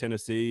Texas, and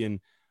Tennessee,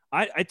 and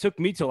I took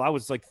me till I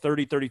was like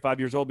 30, 35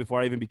 years old before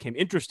I even became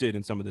interested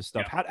in some of this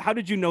stuff. Yeah. How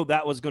did you know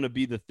that was going to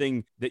be the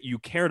thing that you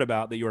cared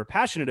about, that you were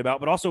passionate about,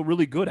 but also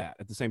really good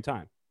at the same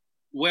time?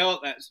 Well,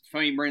 that's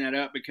funny you bring that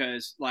up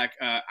because like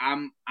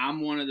I'm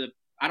one of the,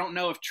 I don't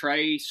know if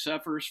Trey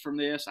suffers from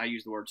this. I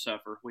use the word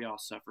suffer. We all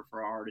suffer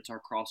for our art. It's our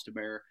cross to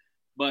bear.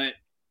 But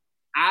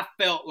I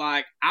felt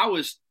like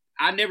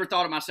I never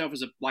thought of myself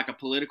as a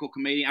political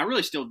comedian. I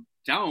really still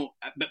don't,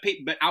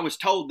 but I was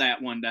told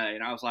that one day,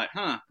 and I was like,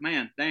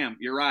 man, damn,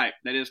 you're right.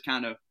 That is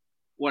kind of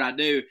what I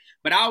do.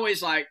 But I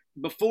always, like,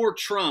 before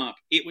Trump,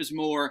 it was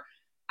more,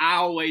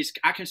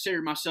 I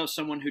considered myself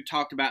someone who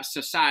talked about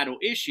societal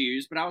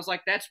issues, but I was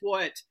like, that's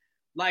what,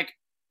 like,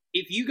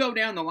 if you go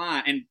down the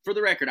line, and for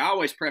the record, I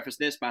always preface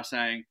this by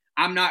saying,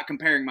 I'm not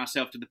comparing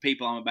myself to the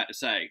people I'm about to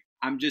say.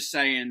 I'm just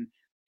saying,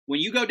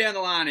 when you go down the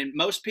line, and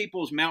most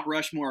people's Mount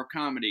Rushmore of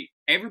comedy,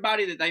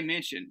 everybody that they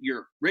mention,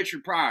 your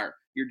Richard Pryor,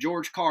 your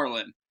George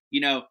Carlin,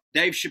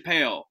 Dave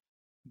Chappelle,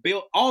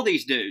 Bill, all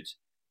these dudes,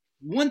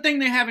 one thing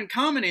they have in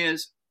common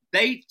is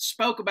they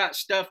spoke about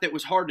stuff that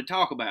was hard to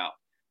talk about.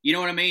 You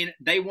know what I mean?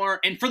 They weren't,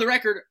 and for the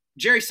record,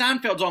 Jerry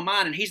Seinfeld's on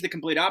mine, and he's the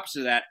complete opposite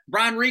of that.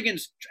 Brian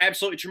Regan's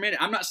absolutely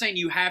tremendous. I'm not saying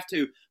you have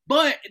to,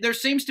 but there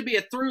seems to be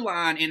a through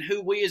line in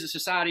who we as a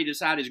society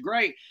decide is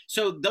great.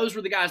 So those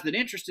were the guys that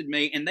interested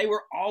me, and they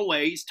were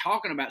always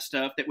talking about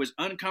stuff that was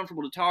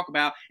uncomfortable to talk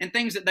about and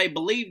things that they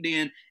believed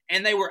in,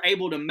 and they were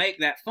able to make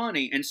that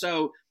funny. And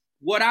so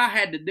what I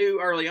had to do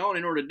early on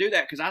in order to do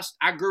that, because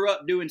I grew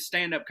up doing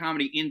stand-up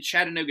comedy in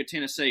Chattanooga,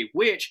 Tennessee,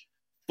 which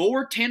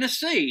for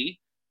Tennessee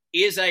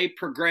is a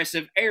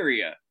progressive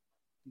area.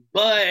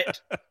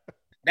 But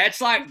that's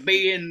like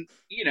being,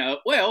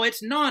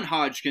 it's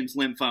non-Hodgkin's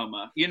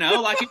lymphoma,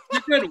 like it's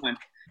a good one.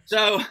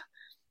 So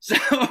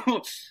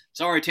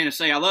sorry,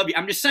 Tennessee, I love you.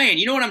 I'm just saying,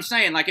 you know what I'm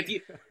saying? Like if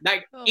you,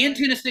 in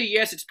Tennessee,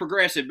 yes, it's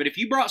progressive, but if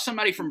you brought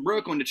somebody from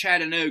Brooklyn to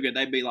Chattanooga,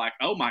 they'd be like,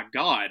 oh my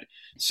God.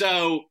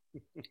 So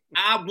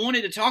I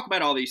wanted to talk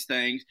about all these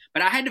things,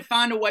 but I had to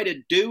find a way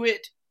to do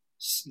it,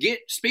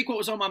 speak what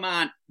was on my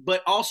mind,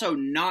 but also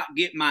not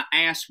get my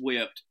ass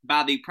whipped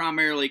by the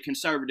primarily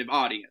conservative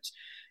audience.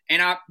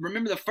 And I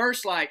remember the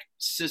first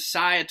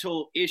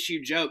societal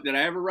issue joke that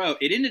I ever wrote.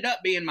 It ended up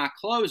being my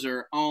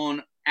closer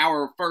on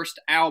our first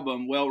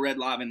album, Well Read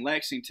Live in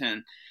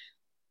Lexington.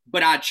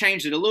 But I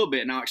changed it a little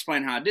bit, and I'll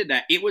explain how I did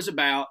that. It was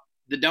about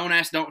the don't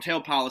ask, don't tell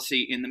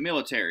policy in the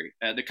military.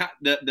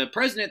 The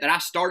president that I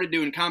started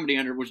doing comedy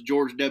under was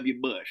George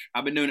W. Bush.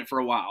 I've been doing it for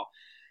a while.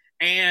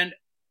 And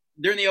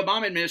during the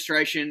Obama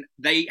administration,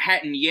 they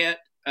hadn't yet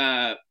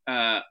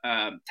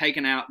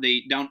taken out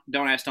the don't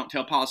ask, don't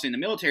tell policy in the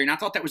military, and I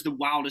thought that was the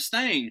wildest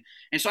thing.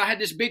 And so I had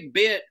this big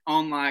bit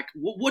on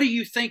what do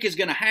you think is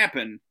going to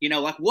happen?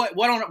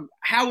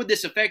 How would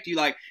this affect you?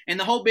 And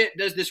the whole bit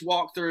does this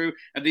walkthrough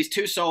of these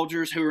two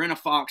soldiers who are in a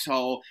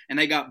foxhole, and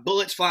they got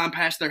bullets flying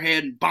past their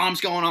head and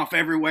bombs going off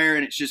everywhere,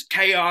 and it's just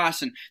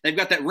chaos. And they've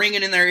got that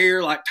ringing in their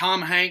ear like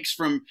Tom Hanks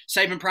from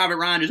Saving Private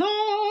Ryan is,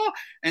 oh,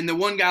 and the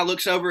one guy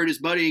looks over at his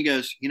buddy and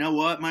goes, you know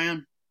what,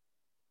 man?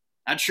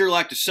 I'd sure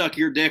like to suck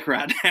your dick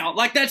right now.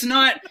 That's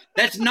not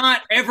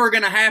ever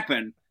going to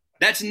happen.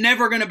 That's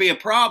never going to be a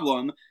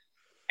problem.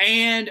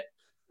 And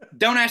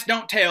Don't Ask,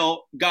 Don't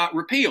Tell got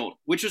repealed,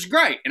 which was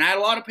great. And I had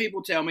a lot of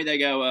people tell me, they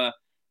go,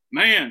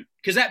 man,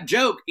 because that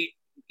joke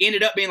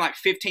ended up being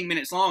 15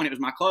 minutes long, and it was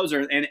my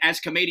closer. And as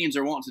comedians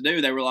are wanting to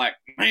do, they were like,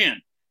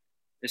 man,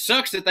 it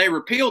sucks that they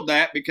repealed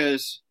that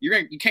because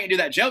you can't do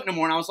that joke no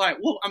more. And I was like,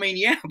 well, I mean,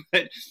 yeah,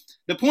 but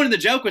the point of the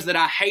joke was that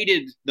I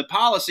hated the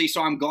policy,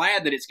 so I'm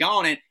glad that it's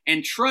gone.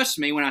 And trust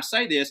me when I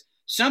say this,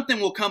 something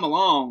will come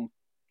along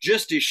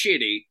just as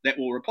shitty that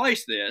will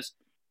replace this.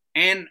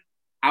 And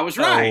I was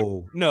right.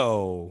 Oh,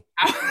 no.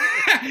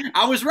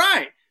 I was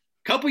right.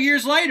 A couple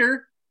years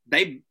later,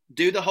 they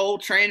do the whole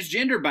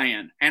transgender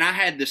ban. And I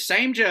had the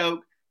same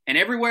joke. And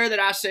everywhere that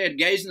I said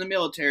gays in the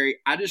military,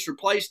 I just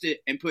replaced it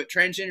and put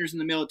transgenders in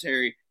the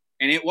military,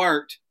 and it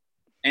worked.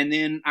 And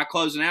then I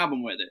closed an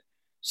album with it.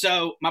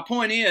 So my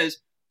point is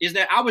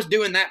that I was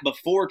doing that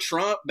before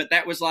Trump, but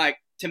that was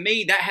to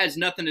me, that has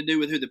nothing to do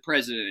with who the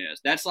president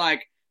is. That's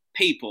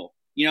people.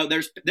 You know,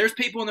 there's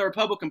people in the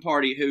Republican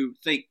Party who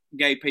think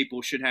gay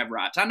people should have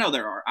rights. I know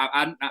there are.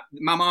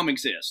 My mom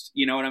exists.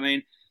 You know what I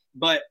mean?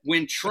 But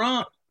when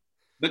Trump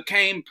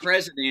became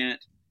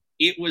president,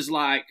 it was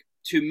like,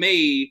 to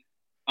me,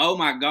 oh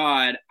my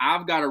God,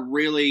 I've got to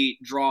really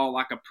draw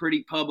like a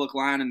pretty public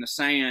line in the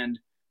sand,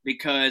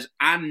 because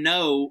I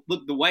know,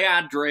 look, the way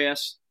I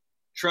dress,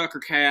 trucker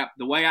cap,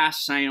 the way I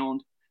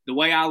sound, the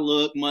way I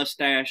look,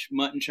 mustache,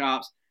 mutton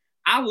chops,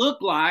 I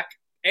look like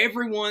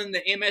everyone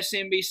that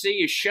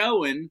MSNBC is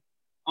showing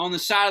on the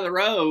side of the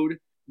road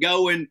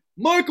going,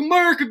 "Make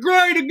America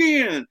great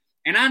again."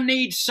 And I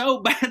need so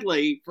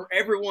badly for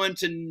everyone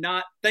to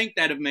not think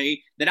that of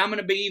me, that I'm going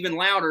to be even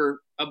louder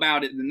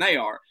about it than they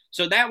are.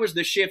 So that was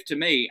the shift to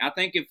me. I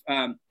think if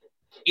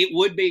it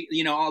would be,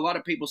 you know, a lot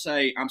of people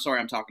say, I'm sorry,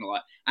 I'm talking a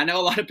lot. I know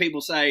a lot of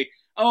people say,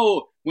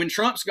 oh, when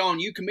Trump's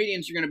gone, you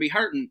comedians are going to be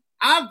hurting.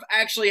 I've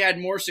actually had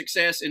more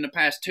success in the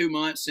past 2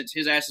 months since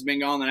his ass has been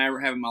gone than I ever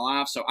have in my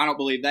life. So I don't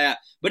believe that.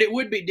 But it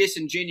would be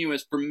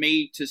disingenuous for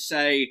me to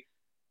say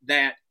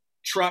that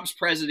Trump's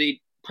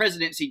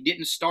presidency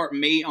didn't start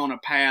me on a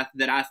path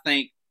that I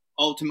think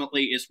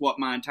ultimately is what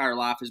my entire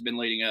life has been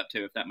leading up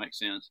to, if that makes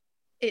sense.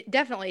 It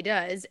definitely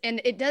does. And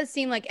it does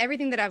seem like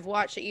everything that I've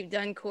watched that you've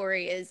done,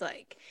 Corey, is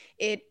like,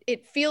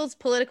 it feels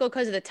political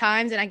because of the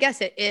times. And I guess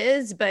it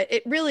is, but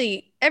it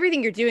really,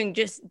 everything you're doing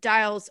just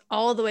dials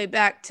all the way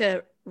back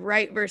to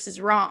right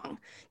versus wrong.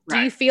 Do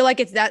you feel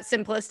like it's that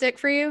simplistic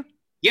for you?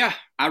 Yeah,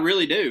 I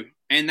really do.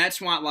 And that's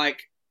why,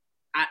 like,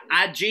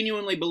 I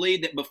genuinely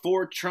believe that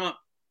before Trump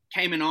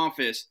came in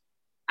office,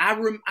 I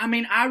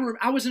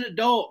was an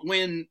adult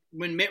when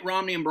Mitt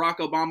Romney and Barack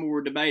Obama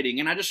were debating,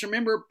 and I just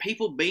remember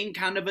people being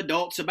kind of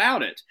adults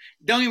about it.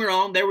 Don't get me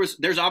wrong,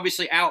 there's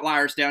obviously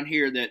outliers down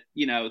here that,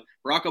 you know,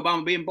 Barack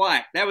Obama being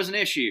black, that was an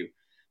issue.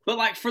 But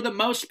like for the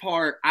most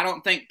part, I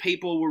don't think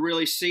people will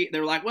really see it.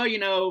 They're like, well, you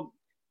know,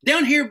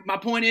 down here, my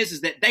point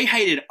is that they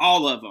hated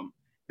all of them.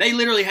 They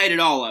literally hated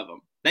all of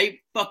them.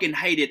 They fucking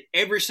hated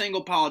every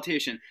single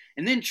politician.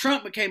 And then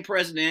Trump became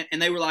president,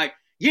 and they were like,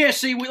 yeah,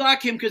 see, we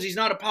like him because he's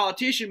not a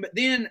politician, but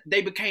then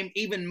they became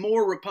even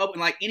more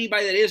Republican. Like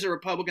anybody that is a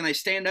Republican, they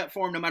stand up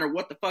for him no matter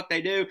what the fuck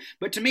they do.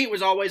 But to me, it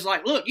was always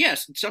like, look,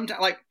 yes, sometimes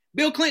like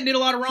Bill Clinton did a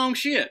lot of wrong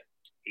shit.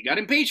 He got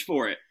impeached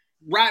for it.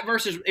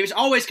 It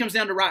always comes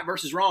down to right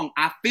versus wrong.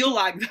 I feel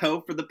like,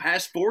 though, for the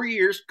past 4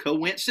 years,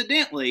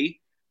 coincidentally,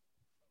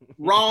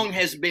 wrong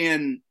has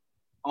been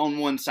on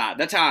one side.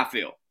 That's how I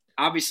feel.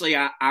 Obviously,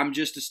 I'm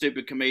just a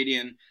stupid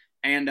comedian.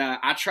 And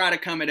I try to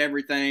come at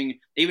everything,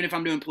 even if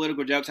I'm doing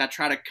political jokes, I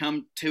try to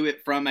come to it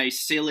from a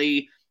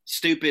silly,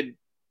 stupid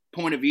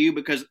point of view,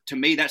 because to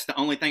me, that's the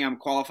only thing I'm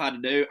qualified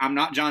to do. I'm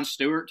not Jon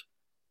Stewart.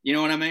 You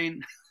know what I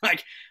mean?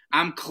 Like,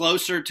 I'm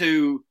closer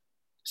to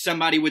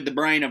somebody with the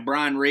brain of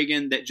Brian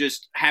Regan that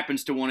just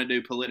happens to want to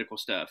do political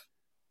stuff.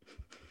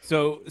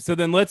 So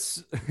then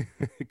let's,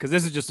 because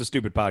this is just a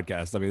stupid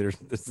podcast. I mean,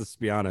 let's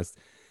be honest.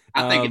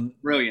 I think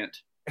it's brilliant.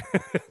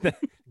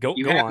 Go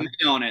on.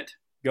 Me on it.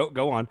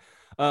 Go on.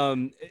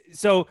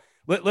 So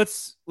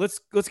let's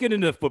get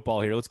into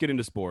football here. Let's get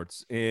into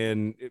sports,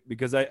 and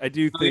because I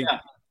do think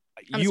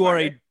you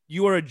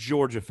are a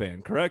Georgia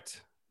fan,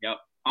 correct? Yep,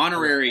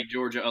 honorary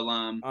Georgia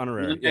alum.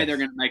 Honorary. Yes. They're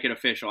going to make it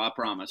official. I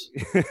promise.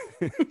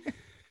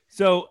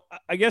 So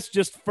I guess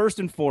just first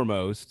and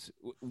foremost,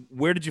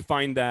 where did you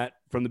find that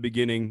from the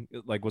beginning?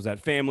 Like, was that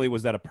family?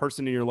 Was that a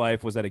person in your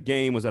life? Was that a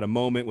game? Was that a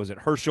moment? Was it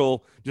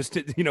Herschel? Just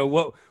to, you know,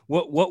 what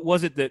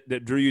was it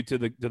that drew you to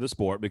the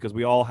sport? Because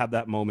we all have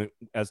that moment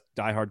as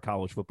diehard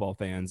college football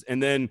fans.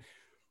 And then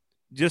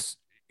just,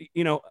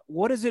 you know,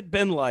 what has it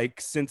been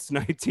like since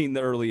the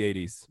early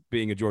 80s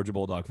being a Georgia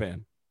Bulldog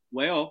fan?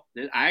 Well,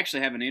 I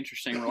actually have an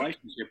interesting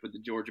relationship with the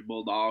Georgia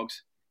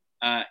Bulldogs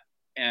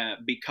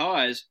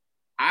because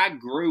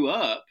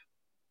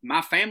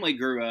my family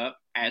grew up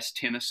as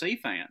Tennessee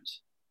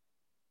fans.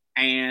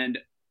 And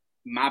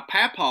my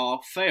papa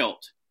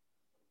felt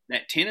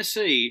that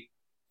Tennessee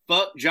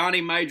fucked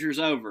Johnny Majors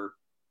over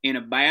in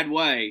a bad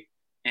way.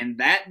 And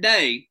that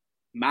day,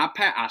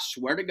 I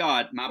swear to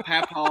God, my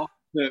papa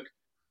took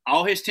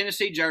all his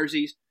Tennessee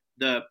jerseys,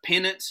 the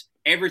pennants,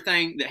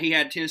 everything that he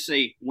had at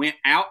Tennessee, went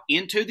out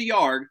into the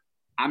yard.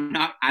 I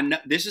know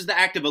this is the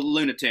act of a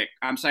lunatic.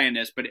 I'm saying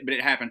this, but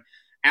it happened.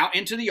 Out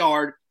into the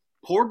yard,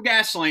 poured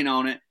gasoline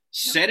on it,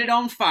 set it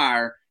on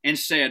fire, and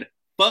said,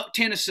 fuck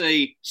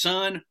Tennessee,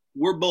 son,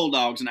 we're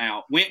Bulldogs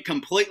now. Went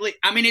completely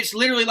 – I mean, it's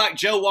literally like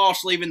Joe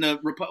Walsh leaving the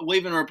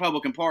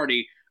Republican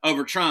Party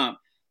over Trump.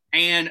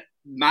 And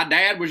my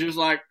dad was just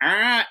like, all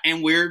right,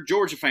 and we're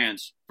Georgia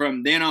fans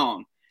from then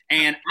on.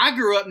 And I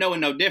grew up knowing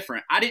no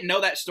different. I didn't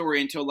know that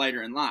story until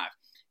later in life.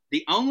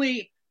 The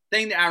only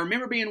thing that I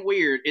remember being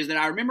weird is that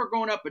I remember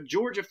growing up a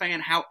Georgia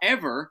fan.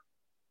 However,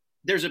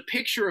 there's a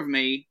picture of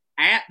me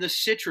at the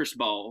Citrus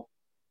Bowl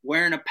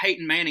wearing a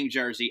Peyton Manning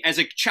jersey as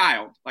a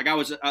child, like I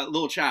was a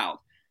little child.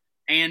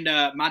 And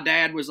my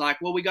dad was like,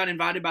 well, we got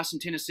invited by some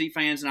Tennessee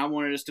fans and I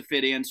wanted us to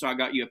fit in, so I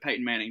got you a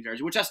Peyton Manning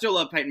jersey, which I still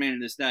love Peyton Manning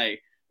to this day.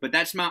 But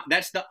that's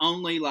the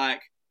only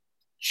like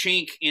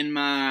chink in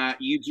my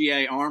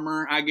UGA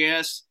armor, I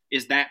guess,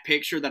 is that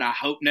picture that I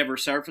hope never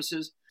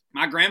surfaces.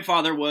 My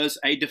grandfather was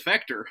a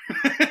defector,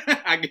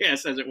 I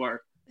guess, as it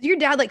were. Your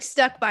dad like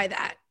stuck by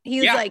that. He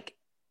was like,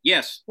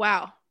 yes.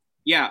 Wow.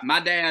 Yeah. My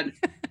dad.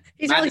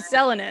 He's really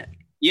selling it.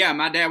 Yeah.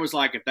 My dad was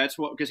like, if that's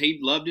what, because he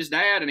loved his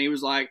dad, and he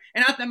was like,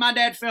 and I think my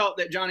dad felt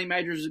that Johnny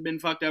Majors had been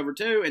fucked over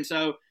too. And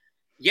so,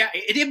 yeah,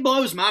 it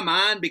blows my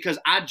mind because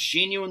I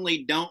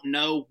genuinely don't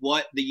know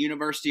what the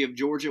University of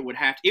Georgia would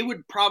have to. It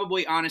would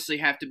probably honestly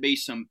have to be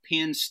some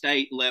Penn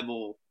State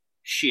level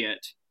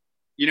shit.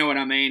 You know what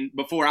I mean?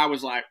 Before I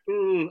was like,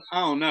 I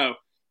don't know.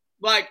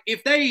 Like,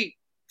 if they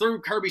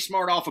threw Kirby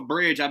Smart off a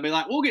bridge, I'd be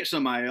like, we'll get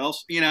somebody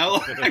else, you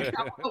know? Like,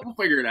 we'll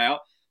figure it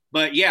out.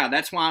 But, yeah,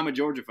 that's why I'm a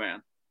Georgia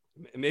fan.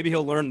 Maybe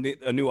he'll learn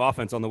a new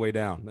offense on the way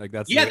down. Like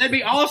that'd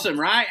be awesome,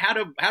 right? How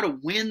to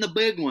win the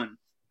big one.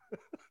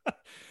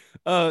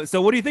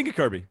 So what do you think of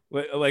Kirby?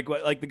 Like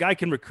the guy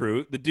can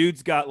recruit. The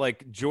dude's got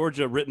like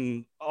Georgia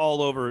written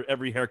all over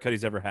every haircut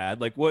he's ever had.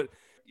 Like what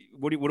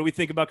do we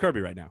think about Kirby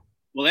right now?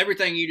 Well,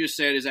 everything you just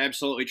said is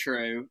absolutely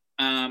true.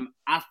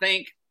 I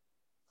think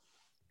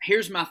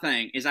here's my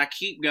thing is I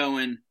keep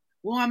going,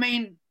 well, I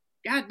mean,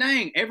 God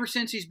dang, ever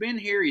since he's been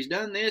here, he's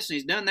done this and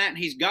he's done that and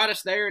he's got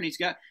us there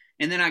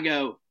and then I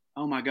go,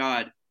 oh my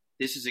God,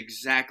 this is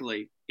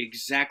exactly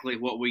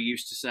what we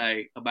used to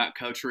say about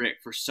Coach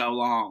Richt for so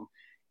long,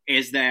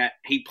 is that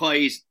he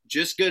plays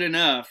just good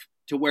enough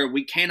to where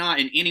we cannot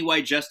in any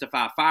way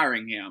justify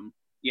firing him,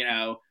 you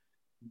know,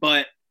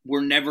 but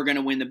we're never going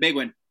to win the big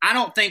one. I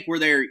don't think we're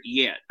there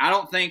yet. I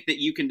don't think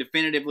that you can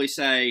definitively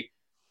say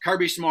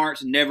Kirby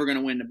Smart's never going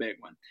to win the big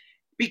one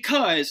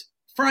because,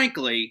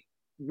 frankly,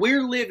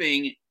 we're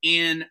living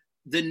in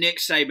the Nick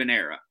Saban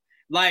era.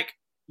 Like,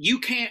 you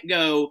can't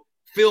go,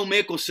 Phil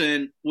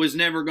Mickelson was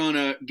never going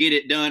to get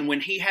it done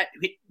when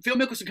Phil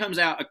Mickelson comes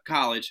out of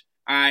college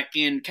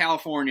in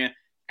California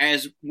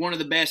as one of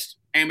the best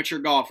amateur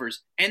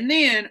golfers. And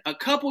then a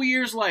couple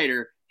years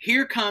later,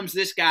 here comes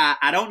this guy.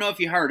 I don't know if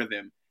you heard of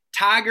him,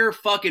 Tiger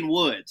fucking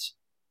Woods.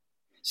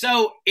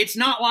 So it's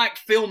not like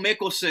Phil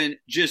Mickelson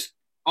just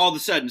all of a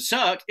sudden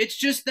sucked. It's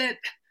just that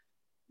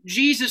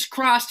Jesus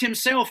Christ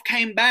himself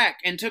came back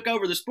and took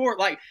over the sport.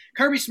 Like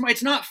Kirby Smart,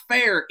 it's not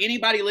fair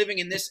anybody living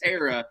in this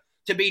era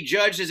to be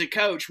judged as a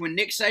coach when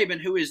Nick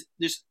Saban, who is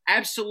this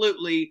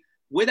absolutely,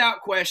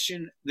 without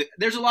question,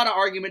 there's a lot of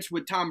arguments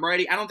with Tom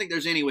Brady. I don't think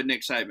there's any with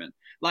Nick Saban.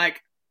 Like,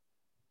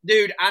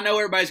 dude, I know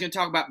everybody's going to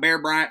talk about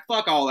Bear Bryant.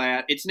 Fuck all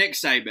that. It's Nick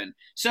Saban.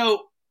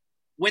 So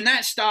when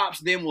that stops,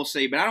 then we'll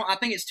see. But I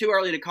think it's too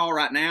early to call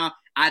right now.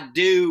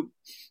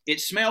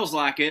 It smells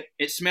like it.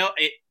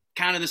 It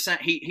kind of the same.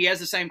 He has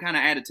the same kind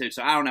of attitude.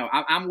 So I don't know.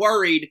 I'm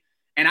worried.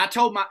 And I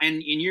told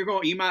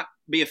you might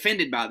be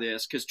offended by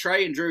this because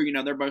Trey and Drew, you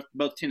know, they're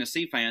both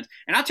Tennessee fans.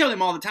 And I tell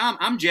them all the time,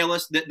 I'm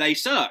jealous that they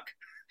suck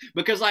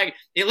because like,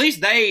 at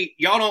least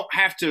y'all don't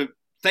have to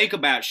think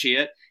about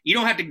shit. You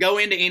don't have to go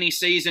into any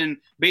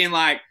season being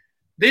like,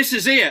 this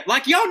is it.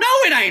 Like, y'all know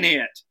it ain't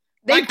it.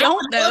 They like,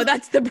 don't know.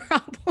 That's the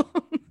problem.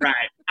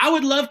 Right. I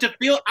would love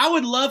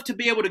to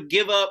be able to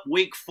give up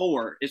week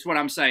 4 is what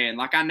I'm saying.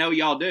 Like, I know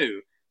y'all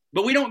do.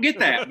 But we don't get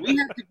that.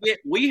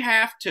 We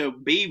have to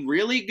be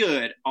really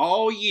good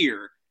all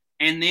year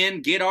and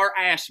then get our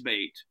ass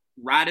beat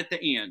right at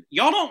the end.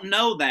 Y'all don't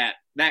know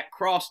that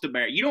cross to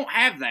bear. You don't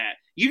have that.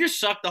 You just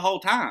suck the whole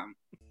time.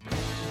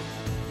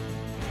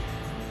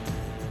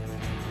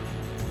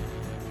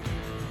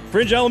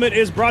 Fringe Element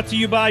is brought to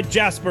you by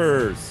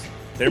Jaspers.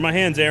 There are my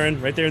hands,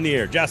 Aaron, right there in the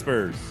air.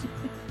 Jaspers.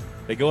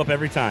 They go up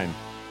every time.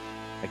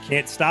 I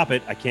can't stop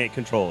it. I can't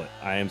control it.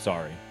 I am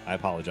sorry. I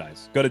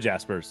apologize. Go to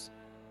Jaspers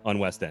on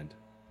West End.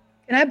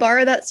 Can I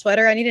borrow that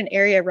sweater? I need an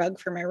area rug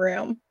for my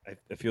room.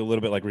 I feel a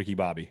little bit like Ricky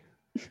Bobby.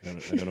 I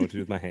don't know what to do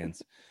with my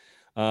hands.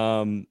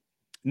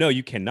 No,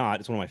 you cannot.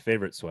 It's one of my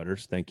favorite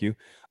sweaters. Thank you.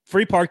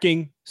 Free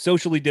parking,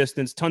 socially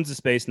distanced, tons of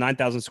space,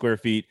 9,000 square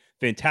feet,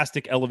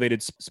 fantastic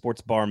elevated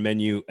sports bar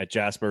menu at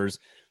Jaspers.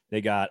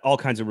 They got all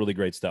kinds of really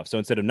great stuff. So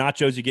instead of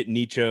nachos, you get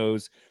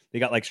nichos. They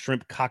got like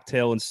shrimp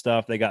cocktail and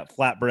stuff. They got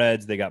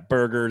flatbreads. They got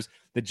burgers.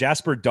 The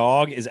Jasper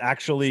dog is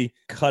actually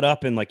cut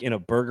up in a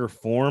burger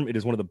form. It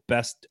is one of the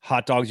best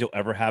hot dogs you'll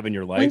ever have in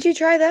your life. When did you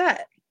try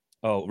that?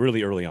 Oh,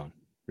 really early on.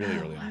 Really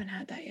early on. I haven't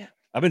had that yet.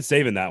 I've been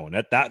saving that one.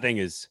 That thing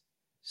is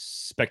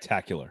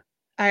spectacular.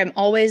 I am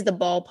always the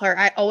ballpark.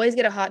 I always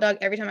get a hot dog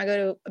every time I go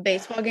to a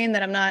baseball game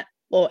that I'm not,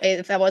 well,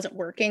 if I wasn't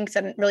working because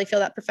I didn't really feel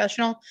that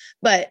professional,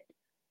 but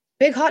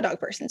big hot dog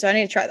person. So I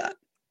need to try that.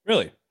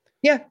 Really?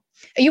 Yeah.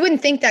 You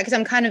wouldn't think that because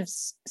I'm kind of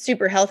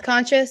super health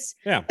conscious.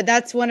 Yeah. But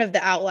that's one of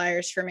the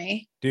outliers for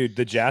me. Dude,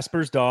 the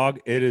Jasper's dog,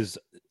 it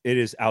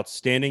is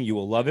outstanding. You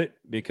will love it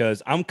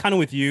because I'm kind of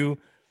with you.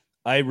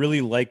 I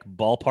really like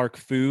ballpark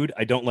food.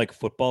 I don't like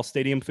football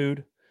stadium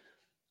food.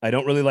 I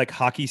don't really like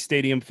hockey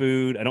stadium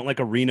food. I don't like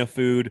arena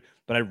food,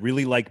 but I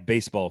really like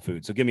baseball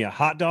food. So give me a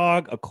hot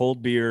dog, a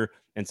cold beer,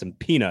 and some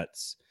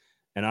peanuts,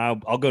 and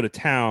I'll go to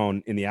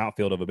town in the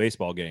outfield of a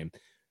baseball game.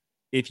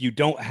 If you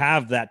don't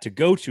have that to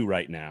go to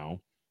right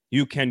now,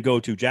 you can go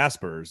to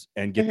Jasper's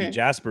and get the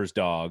Jasper's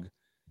dog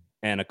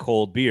and a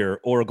cold beer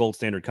or a gold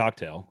standard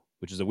cocktail,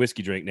 which is a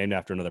whiskey drink named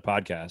after another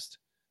podcast.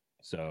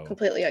 So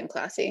completely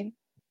unclassy.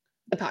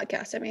 The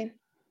podcast, I mean.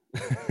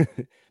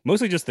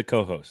 Mostly just the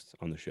co-host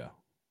on the show.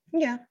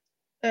 Yeah.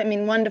 I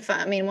mean, one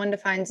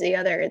defines the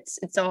other.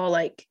 It's all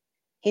like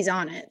he's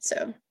on it.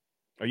 So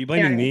are you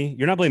blaming me?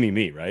 You're not blaming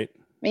me, right?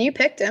 I mean, you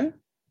picked him.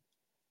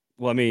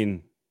 Well, I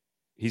mean,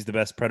 he's the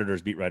best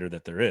Predators beat writer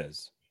that there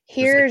is.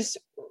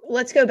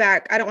 Let's go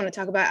back. I don't want to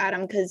talk about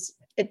Adam because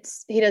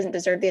he doesn't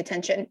deserve the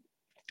attention.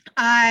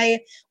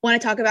 I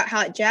want to talk about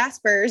how at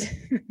Jaspers,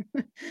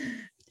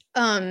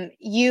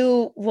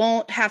 you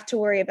won't have to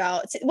worry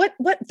about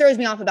what throws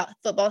me off about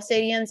football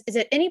stadiums is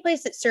that any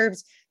place that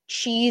serves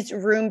cheese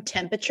room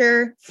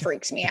temperature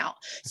freaks me out.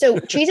 So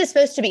cheese is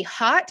supposed to be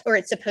hot or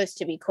it's supposed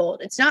to be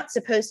cold. It's not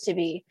supposed to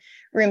be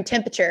room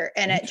temperature.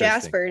 And at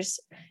Jaspers,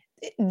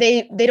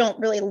 they don't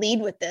really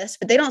lead with this,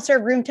 but they don't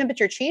serve room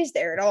temperature cheese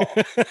there at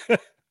all.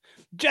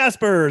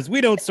 Jaspers,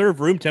 we don't serve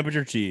room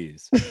temperature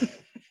cheese.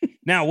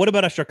 Now, what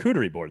about a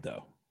charcuterie board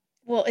though?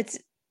 Well,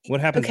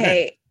 what happens?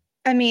 Okay.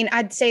 Then? I mean,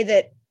 I'd say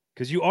that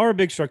because you are a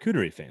big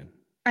charcuterie fan.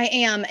 I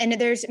am. And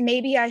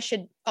maybe I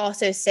should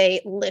also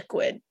say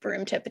liquid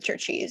room temperature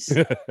cheese.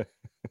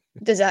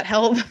 Does that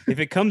help? If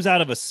it comes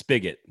out of a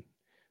spigot.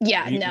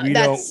 Yeah,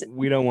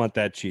 we don't want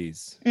that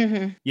cheese.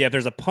 Mm-hmm. Yeah, if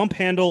there's a pump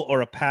handle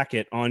or a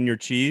packet on your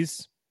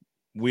cheese,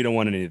 we don't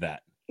want any of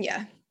that.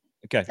 Yeah.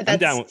 Okay, I'm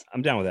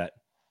down with that.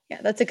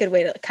 Yeah, that's a good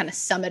way to kind of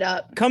sum it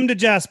up. Come to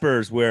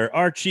Jaspers, where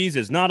our cheese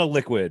is not a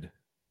liquid.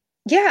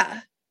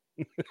 Yeah.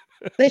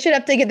 They should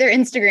update their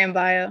Instagram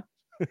bio.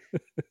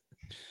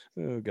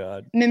 Oh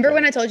God! Remember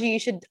when I told you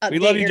should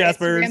update your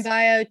Jaspers. Instagram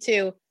bio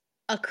to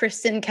a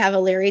Kristen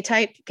Cavallari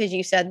type because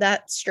you said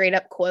that straight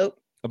up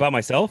quote about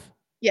myself?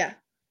 Yeah,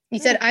 you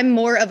said I'm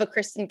more of a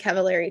Kristen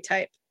Cavallari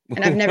type,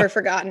 and I've never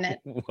forgotten it.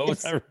 What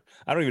was that?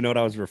 I don't even know what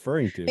I was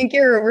referring to. I think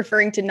you're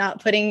referring to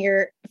not putting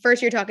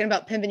first. You're talking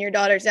about pimping your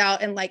daughters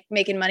out and like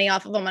making money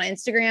off of them on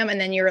Instagram, and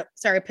then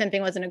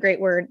pimping wasn't a great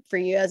word for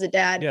you as a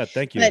dad. Yeah,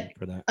 thank you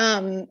for that.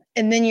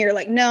 And then you're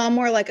like, no, I'm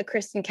more like a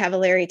Kristen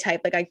Cavallari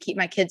type. Like I keep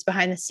my kids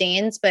behind the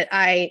scenes, but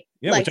I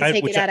like to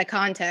take it out of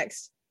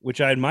context. Which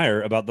I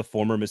admire about the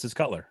former Mrs.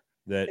 Cutler,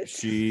 that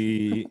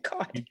she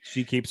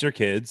keeps her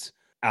kids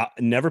out,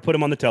 never put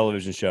them on the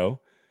television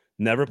show.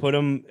 Never put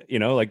them,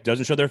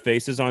 doesn't show their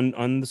faces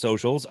on the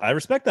socials. I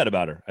respect that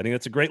about her. I think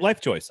that's a great life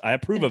choice. I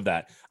approve of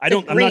that.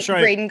 I'm not sure.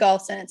 Braden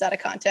golf sentence out of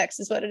context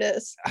is what it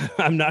is.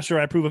 I'm not sure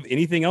I approve of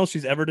anything else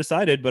she's ever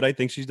decided, but I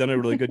think she's done a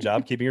really good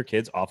job keeping her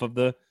kids out of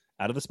the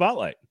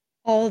spotlight.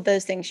 All of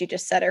those things you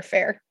just said are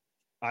fair.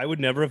 I would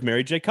never have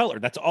married Jay Cutler.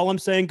 That's all I'm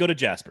saying. Go to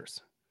Jaspers.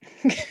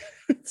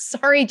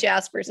 Sorry,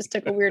 Jaspers. This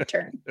took a weird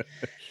turn.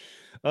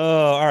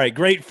 All right.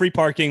 Great free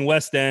parking,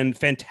 West End,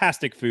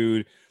 fantastic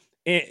food.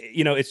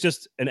 It's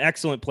just an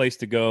excellent place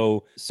to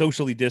go,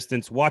 socially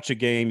distance, watch a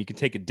game. You can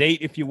take a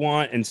date if you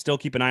want and still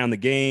keep an eye on the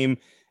game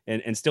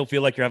and still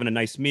feel like you're having a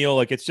nice meal.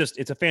 Like it's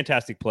a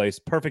fantastic place,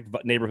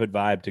 perfect neighborhood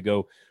vibe to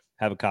go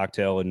have a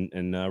cocktail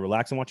and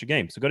relax and watch a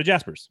game. So go to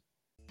Jaspers.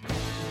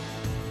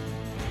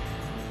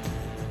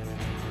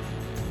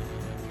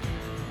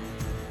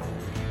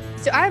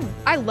 So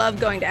I love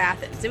going to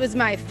Athens. It was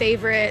my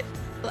favorite.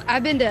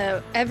 I've been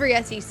to every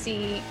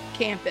SEC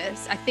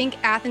campus. I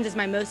think Athens is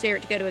my most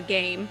favorite to go to a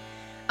game.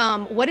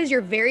 What is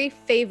your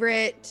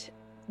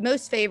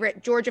most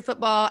favorite Georgia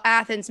football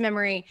Athens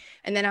memory?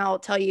 And then I'll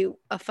tell you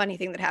a funny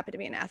thing that happened to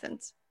me in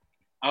Athens.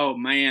 Oh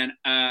man,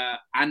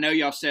 I know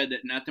y'all said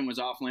that nothing was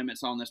off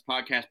limits on this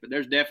podcast, but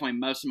there's definitely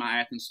most of my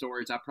Athens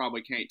stories I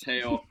probably can't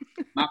tell.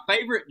 My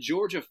favorite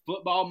Georgia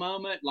football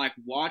moment, like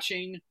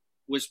watching,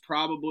 was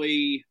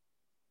probably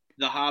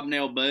the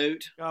hobnail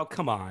boot. Oh,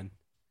 come on.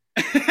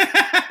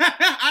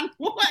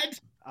 What?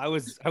 I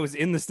was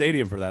in the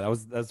stadium for that.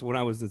 That's when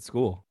I was at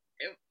school.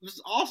 It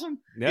was awesome.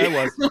 Yeah, it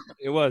was.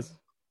 It was.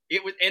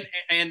 It was,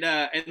 and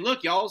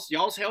look,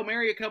 y'all's Hail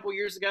Mary a couple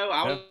years ago.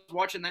 I was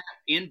watching that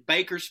in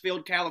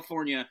Bakersfield,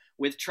 California,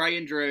 with Trey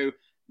and Drew.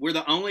 We're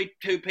the only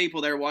two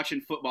people there watching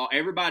football.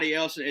 Everybody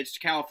else, it's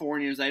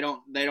Californians. They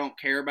don't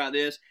care about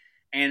this.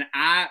 And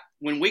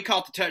when we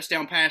caught the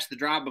touchdown pass the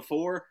drive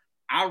before,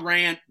 I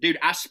ran, dude.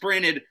 I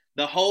sprinted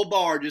the whole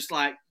bar just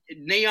like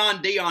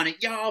Neon D on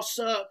it. Y'all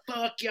suck,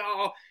 fuck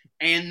y'all.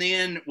 And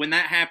then when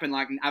that happened,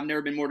 like I've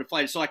never been more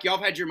deflated. So like y'all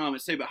have had your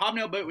moments too, but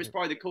Hobnail Boot was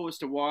probably the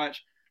coolest to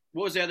watch.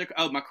 What was the other?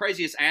 Oh, my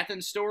craziest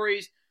Athens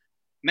stories.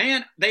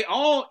 Man, they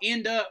all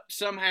end up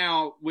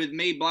somehow with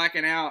me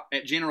blacking out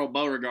at General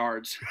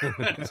Beauregard's.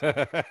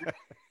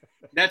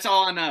 That's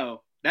all I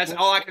know. That's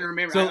all I can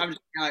remember. So, I'm just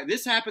like,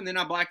 this happened, then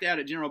I blacked out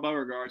at General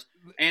Beauregard's,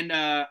 and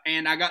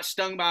I got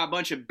stung by a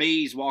bunch of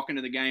bees walking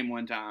to the game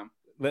one time.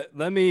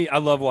 I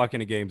love walking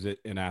to games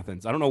in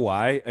Athens. I don't know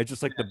why. It's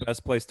just like the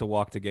best place to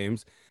walk to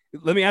games.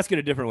 Let me ask it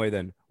a different way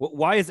then.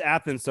 Why is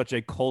Athens such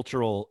a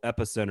cultural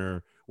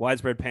epicenter?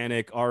 Widespread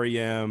Panic,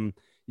 REM.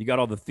 You got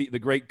all the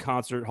great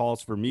concert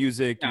halls for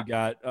music. Yeah. You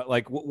got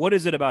what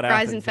is it about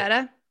Fries Athens? and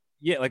feta?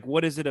 Yeah, like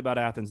what is it about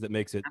Athens that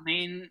makes it? I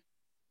mean,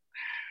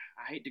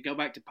 I hate to go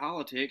back to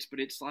politics, but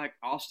it's like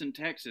Austin,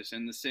 Texas,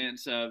 in the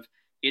sense of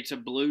it's a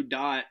blue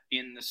dot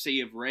in the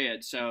sea of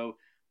red. So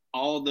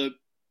all the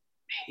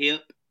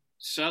hip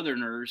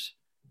Southerners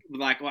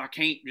like, well, I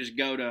can't just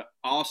go to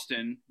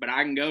Austin, but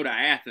I can go to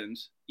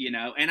Athens, you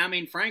know. And I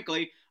mean,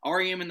 frankly,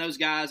 REM and those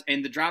guys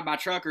and the drive-by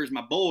truckers,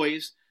 my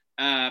boys,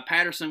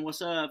 Patterson,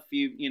 what's up?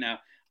 You know,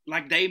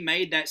 like they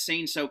made that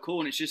scene so cool,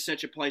 and it's just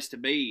such a place to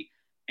be.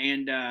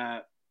 And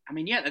I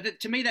mean, yeah,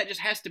 to me that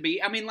just has to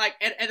be. I mean, like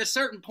at a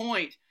certain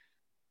point,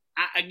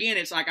 again,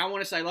 it's like I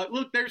want to say, like,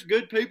 look, there's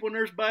good people and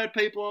there's bad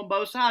people on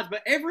both sides,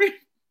 but every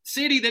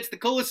city that's the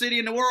coolest city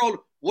in the world,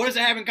 what does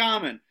it have in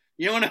common?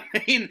 You know what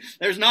I mean?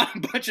 There's not a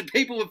bunch of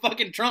people with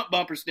fucking Trump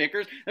bumper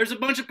stickers. There's a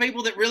bunch of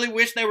people that really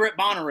wish they were at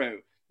Bonnaroo.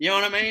 You know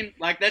what I mean?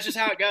 Like, that's just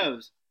how it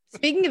goes.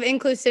 Speaking of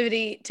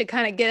inclusivity, to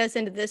kind of get us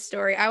into this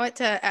story, been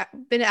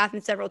to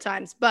Athens several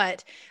times,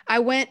 but I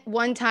went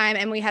one time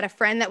and we had a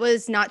friend that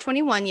was not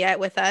 21 yet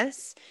with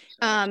us.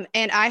 And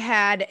I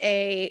had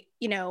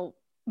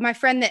my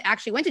friend that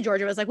actually went to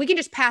Georgia was like, we can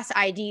just pass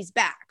IDs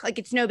back. Like,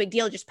 it's no big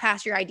deal. Just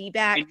pass your ID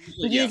back.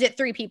 Use it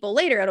 3 people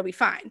later. It'll be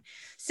fine.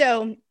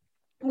 So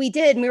we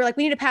did. And we were like,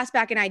 we need to pass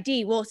back an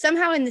ID. Well,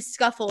 somehow in this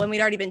scuffle, and we'd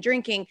already been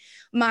drinking,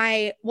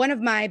 one of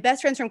my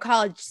best friends from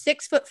college,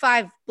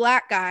 6'5"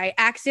 black guy,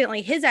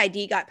 accidentally, his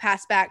ID got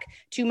passed back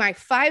to my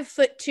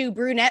 5'2"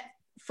 brunette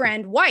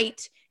friend,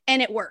 white,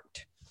 and it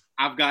worked.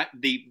 I've got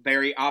the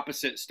very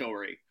opposite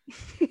story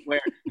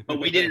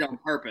but we did it on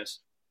purpose.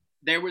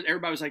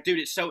 Everybody was like, dude,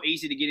 it's so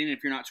easy to get in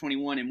if you're not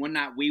 21. And one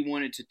night we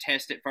wanted to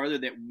test it further,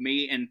 that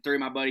me and 3 of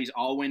my buddies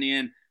all went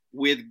in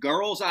with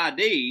girls'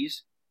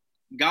 IDs,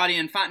 got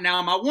in fine.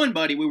 Now, my one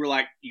buddy, we were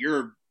like,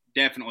 you're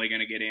definitely going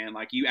to get in.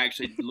 Like, you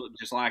actually look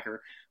just like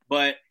her.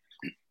 But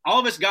all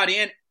of us got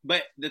in.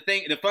 But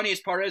the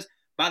funniest part is,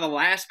 by the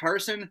last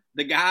person,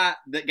 the guy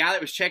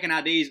that was checking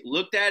IDs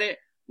looked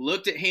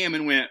at him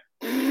and went,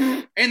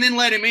 and then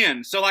let him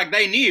in. So, like,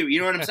 they knew, you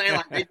know what I'm saying?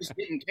 Like, they just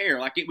didn't care.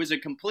 Like, it was a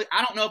complete,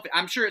 I don't know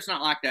I'm sure it's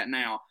not like that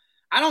now.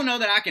 I don't know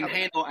that I can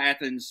handle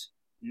Athens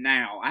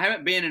now. I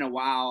haven't been in a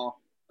while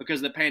because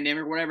of the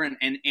pandemic or whatever.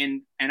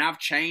 And I've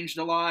changed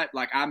a lot.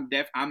 Like, I'm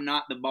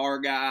not the bar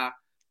guy,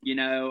 you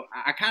know.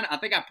 I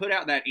think I put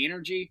out that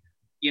energy,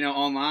 you know,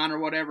 online or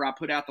whatever. I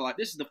put out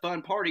this is the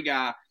fun party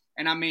guy.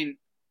 And I mean,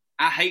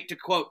 I hate to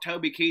quote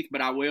Toby Keith,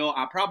 but I will.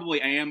 I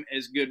probably am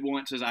as good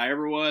once as I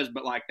ever was,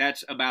 but like,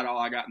 that's about all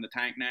I got in the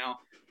tank now.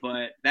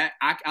 But that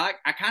I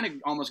kind of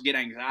almost get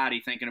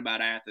anxiety thinking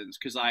about Athens,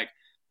 because like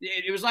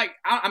it was like,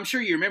 I'm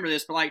sure you remember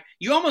this, but like,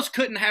 you almost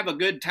couldn't have a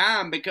good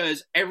time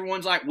because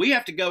everyone's like, we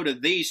have to go to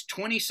these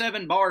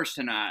 27 bars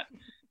tonight,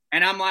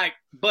 and I'm like,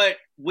 but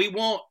we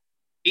won't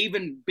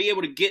even be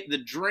able to get the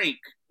drink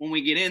when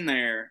we get in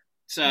there.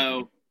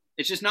 So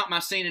it's just not my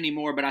scene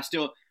anymore. But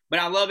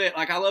I love it.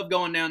 Like, I love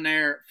going down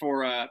there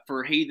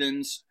for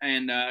heathens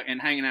and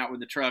hanging out with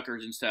the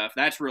truckers and stuff.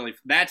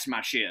 That's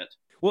my shit.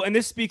 Well, and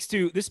this speaks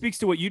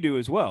to what you do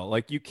as well.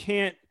 Like,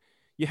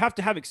 you have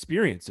to have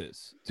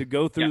experiences to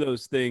go through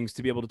those things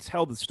to be able to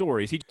tell the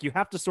stories. You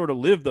have to sort of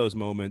live those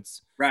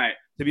moments, right?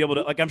 To be able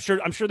to, like, I'm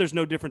sure there's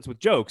no difference with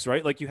jokes,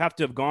 right? Like, you have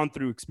to have gone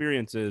through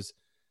experiences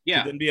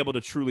to then be able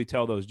to truly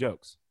tell those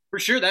jokes. For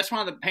sure. That's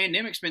why the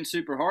pandemic's been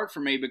super hard for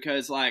me,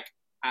 because like,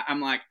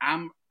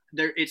 I'm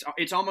there.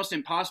 It's almost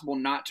impossible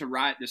not to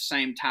write the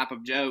same type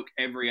of joke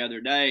every other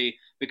day,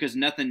 because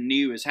nothing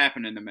new is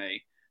happening to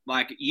me.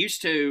 Like,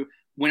 used to,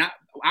 when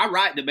I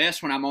write the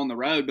best when I'm on the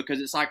road,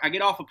 because it's like, I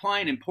get off a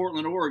plane in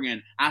Portland,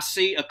 Oregon, I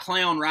see a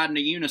clown riding a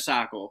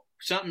unicycle.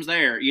 Something's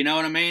there, you know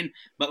what I mean?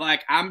 But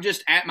like, I'm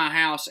just at my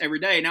house every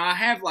day. Now, I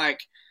have like,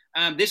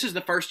 this is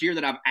the first year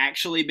that I've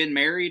actually been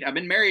married. I've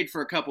been married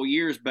for a couple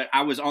years, but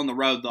I was on the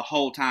road the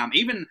whole time.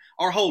 Even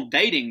our whole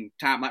dating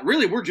time, like,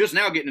 really, we're just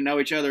now getting to know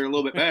each other a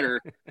little bit better.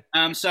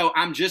 So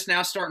I'm just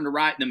now starting to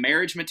write the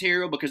marriage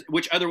material,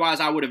 which otherwise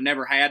I would have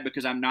never had,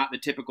 because I'm not the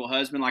typical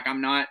husband. Like,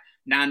 I'm not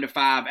 9 to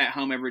 5 at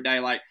home every day.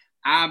 Like,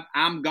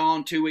 I'm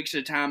gone 2 weeks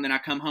at a time, then I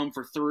come home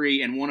for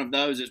 3, and one of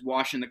those is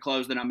washing the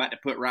clothes that I'm about to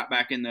put right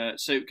back in the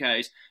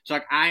suitcase. So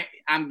like,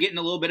 I'm getting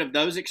a little bit of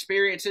those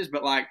experiences,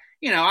 but like,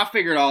 you know, I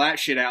figured all that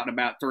shit out in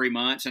about 3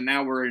 months, and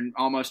now we're in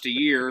almost a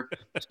year.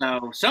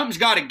 So something's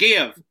got to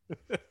give.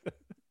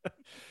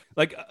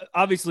 Like,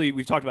 obviously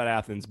we've talked about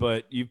Athens,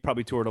 but you've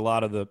probably toured a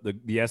lot of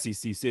the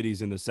SEC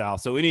cities in the South.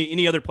 So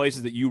any other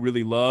places that you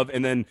really love?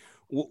 And then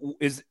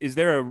is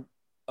there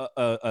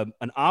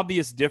an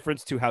obvious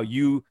difference to how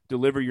you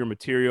deliver your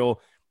material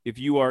if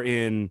you are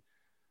in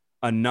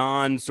a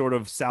non sort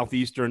of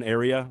Southeastern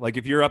area? Like,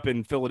 if you're up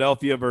in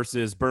Philadelphia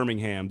versus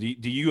Birmingham,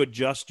 do you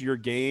adjust your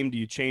game? Do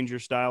you change your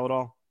style at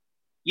all?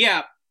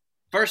 Yeah.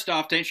 First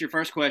off, to answer your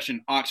first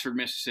question, Oxford,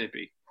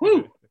 Mississippi.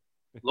 Whew.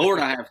 Lord,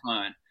 I have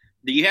fun.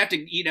 You have to,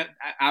 you know,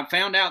 I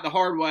found out the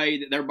hard way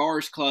that their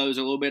bars close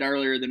a little bit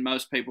earlier than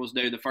most people's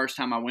do the first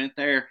time I went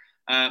there.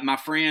 My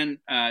friend,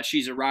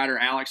 she's a writer,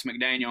 Alex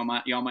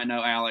McDaniel. Y'all might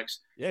know Alex.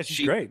 Yeah,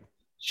 she's great.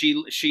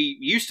 She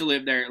used to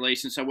live there, at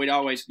least, and so we'd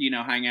always, you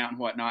know, hang out and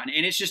whatnot.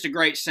 And it's just a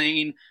great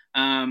scene.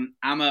 I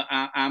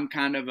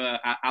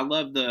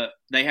love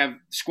they have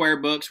Square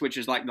Books, which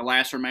is like the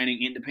last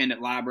remaining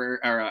independent library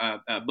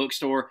or a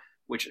bookstore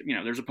which,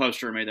 there's a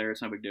poster of me there.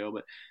 It's no big deal.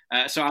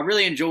 But so I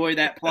really enjoy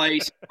that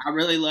place. I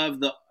really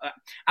love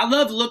I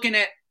love looking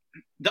at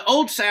the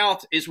Old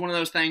South. Is one of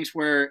those things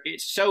where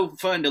it's so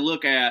fun to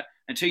look at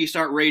until you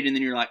start reading, and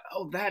then you're like,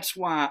 oh, that's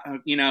why,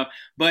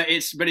 but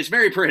it's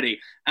very pretty.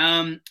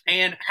 And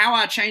how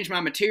I change my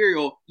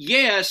material,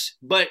 yes,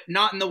 but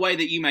not in the way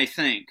that you may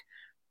think.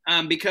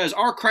 Because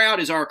our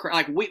crowd is our crowd.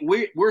 Like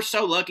we're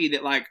so lucky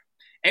that like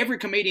every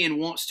comedian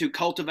wants to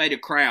cultivate a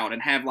crowd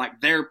and have like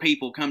their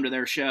people come to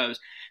their shows.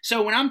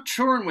 So when I'm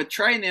touring with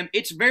Trey and them,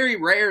 it's very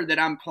rare that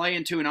I'm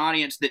playing to an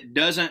audience that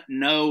doesn't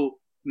know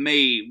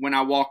me when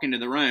I walk into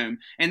the room.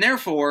 And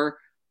therefore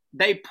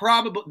they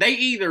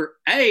either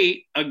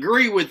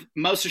agree with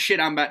most of the shit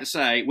I'm about to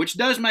say, which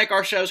does make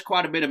our shows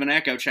quite a bit of an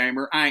echo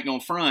chamber. I ain't gonna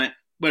front,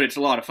 but it's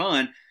a lot of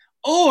fun.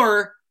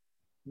 Or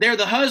they're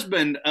the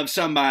husband of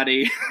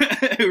somebody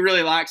who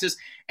really likes us,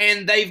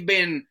 and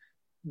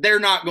they're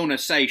not going to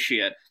say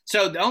shit.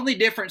 So the only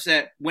difference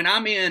that when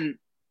I'm in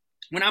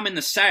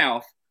the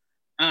South,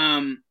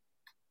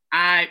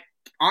 I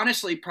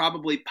honestly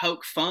probably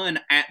poke fun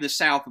at the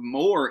South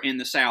more in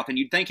the South, and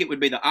you'd think it would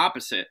be the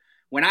opposite.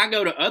 When I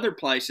go to other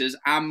places,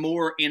 I'm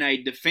more in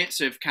a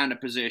defensive kind of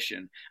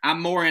position.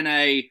 I'm more in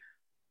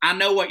I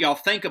know what y'all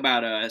think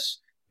about us,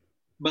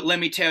 but let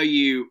me tell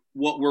you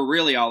what we're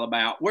really all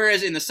about.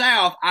 Whereas in the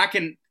South, I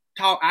can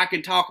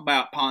talk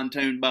about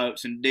pontoon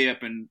boats and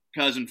dip and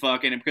cousin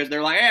fucking, because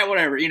they're like, yeah,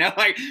 whatever,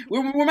 like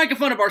we're making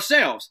fun of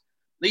ourselves.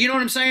 You know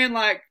what I'm saying?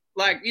 Like,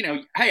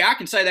 hey, I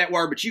can say that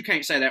word, but you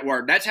can't say that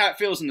word. That's how it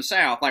feels in the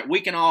South. Like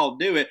we can all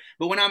do it.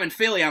 But when I'm in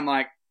Philly, I'm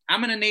like, I'm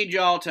going to need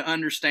y'all to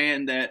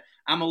understand that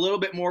I'm a little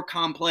bit more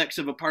complex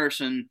of a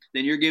person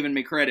than you're giving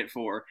me credit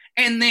for.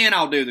 And then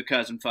I'll do the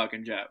cousin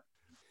fucking joke.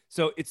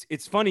 So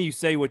it's funny you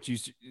say what you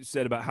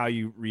said about how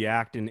you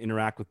react and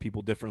interact with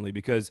people differently,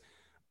 because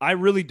I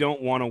really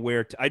don't want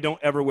to I don't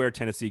ever wear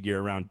Tennessee gear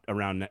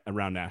around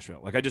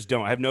Nashville. Like I just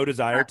don't. I have no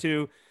desire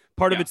to.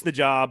 Part of it's the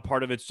job.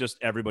 Part of it's just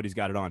everybody's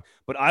got it on.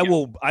 But I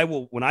will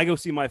when I go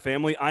see my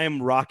family, I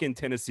am rocking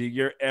Tennessee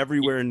gear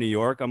everywhere in New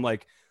York. I'm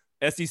like,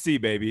 SEC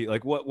baby.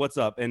 Like what's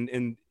up?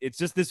 And it's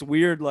just this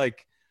weird,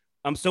 like,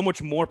 I'm so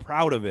much more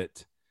proud of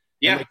it.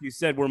 Yeah. And like you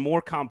said, we're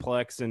more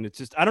complex, and it's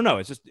just, I don't know.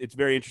 It's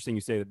very interesting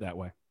you say it that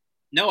way.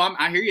 No,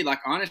 I hear you. Like,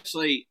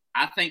 honestly,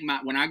 I think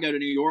when I go to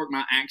New York,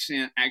 my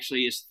accent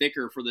actually is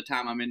thicker for the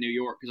time I'm in New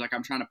York, because like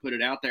I'm trying to put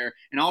it out there.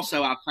 And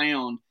also I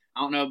found, I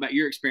don't know about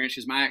your experience,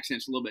 because my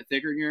accent's a little bit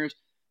thicker than yours.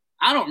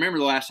 I don't remember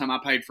the last time I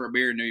paid for a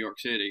beer in New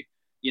York City.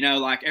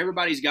 Like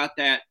everybody's got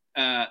that,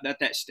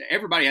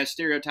 everybody has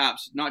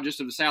stereotypes, not just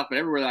of the South, but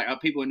everywhere, like, oh,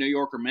 people in New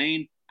York are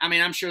mean. I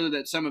mean, I'm sure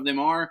that some of them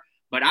are,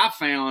 but I've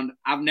found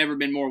I've never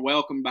been more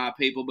welcomed by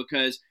people,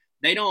 because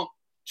they don't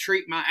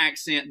treat my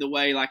accent the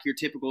way like your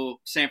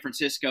typical San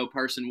Francisco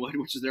person would,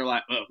 which is they're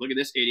like, oh, look at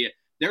this idiot.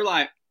 They're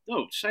like,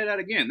 oh, say that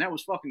again. That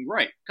was fucking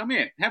great. Come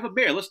in, have a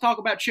beer. Let's talk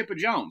about Chipper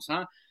Jones,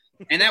 huh?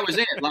 And that was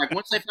it. Like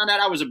once they found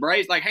out I was a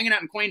Braves, like hanging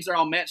out in Queens, they're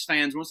all Mets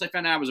fans. Once they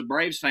found out I was a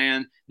Braves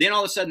fan, then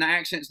all of a sudden the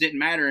accents didn't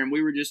matter, and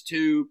we were just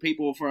two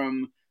people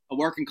from a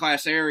working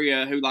class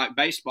area who like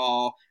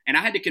baseball. And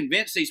I had to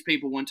convince these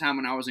people one time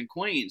when I was in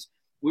Queens.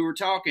 We were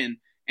talking,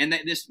 and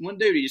this one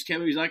dude, he just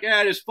came, he's like,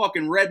 yeah, this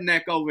fucking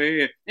redneck over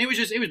here. And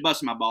it was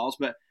busting my balls.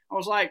 But I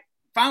was like,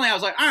 finally, I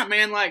was like, all right,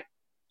 man, like,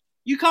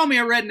 you call me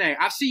a redneck.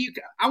 I see you.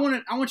 I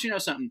want you to know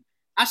something.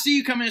 I see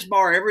you come in this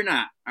bar every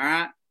night. All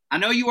right. I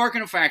know you work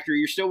in a factory.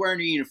 You're still wearing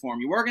your uniform.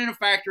 You're working in a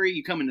factory.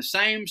 You come in the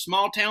same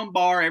small town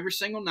bar every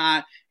single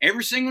night.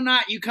 Every single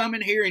night you come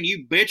in here and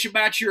you bitch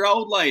about your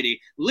old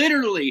lady.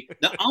 Literally,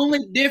 the only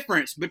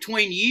difference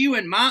between you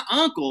and my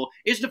uncle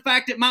is the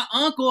fact that my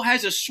uncle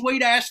has a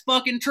sweet ass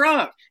fucking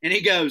truck. And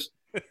he goes,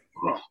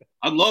 oh,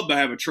 I'd love to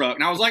have a truck.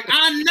 And I was like,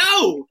 I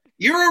know.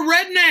 You're a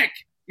redneck.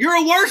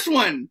 You're a worse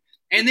one.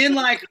 And then,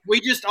 like, we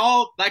just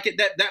all, like, at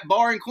that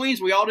bar in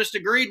Queens, we all just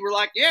agreed. We're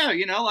like, yeah,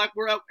 like,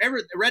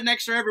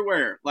 rednecks are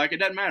everywhere. Like, it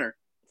doesn't matter.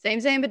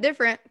 Same, but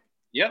different.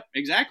 Yep,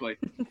 exactly.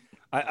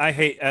 I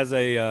hate, as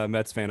a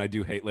Mets fan, I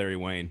do hate Larry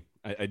Wayne.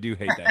 I do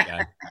hate that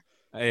guy.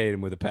 I hate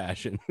him with a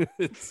passion.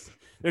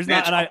 There's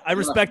not, and I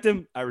respect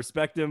him. I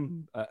respect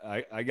him.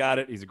 I got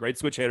it. He's a great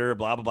switch hitter,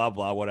 blah, blah, blah,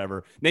 blah,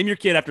 whatever. Name your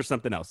kid after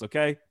something else,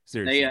 okay?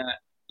 Seriously.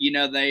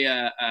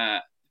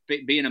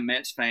 Being a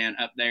Mets fan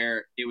up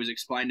there, it was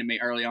explained to me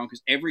early on,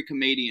 because every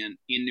comedian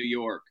in New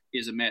York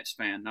is a Mets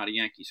fan, not a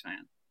Yankees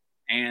fan.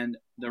 And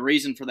the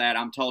reason for that,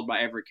 I'm told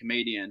by every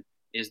comedian,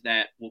 is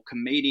that, well,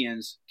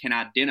 comedians can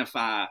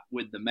identify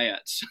with the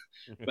Mets,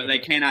 but they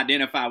can't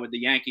identify with the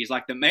Yankees.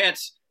 Like, the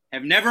Mets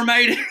have never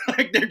made it.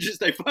 Like,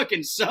 they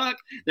fucking suck.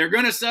 They're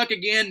going to suck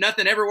again.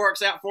 Nothing ever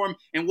works out for them.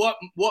 And what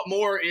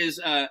more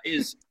is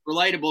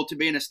relatable to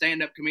being a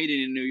stand-up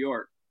comedian in New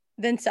York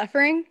than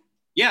suffering?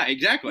 Yeah,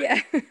 exactly.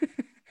 Yeah.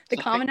 The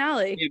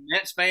commonality. A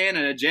Mets fan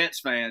and a Jets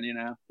fan,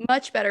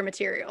 Much better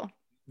material.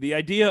 The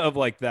idea of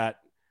like that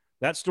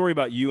story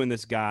about you and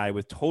this guy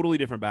with totally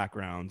different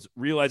backgrounds,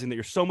 realizing that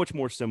you're so much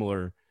more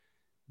similar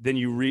than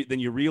you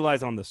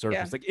realize on the surface.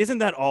 Yeah. Like, isn't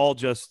that all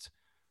just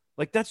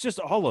like, that's just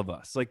all of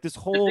us? Like, this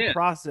whole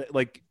process,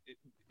 like,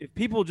 if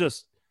people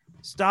just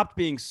stopped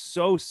being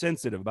so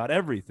sensitive about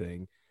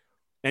everything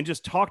and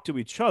just talked to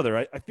each other,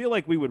 I feel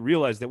like we would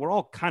realize that we're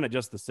all kind of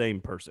just the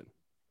same person.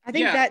 I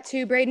think that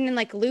too, Braden, and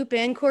like loop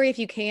in Corey, if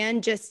you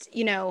can, just,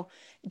 you know,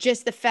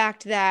 just the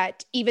fact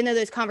that even though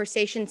those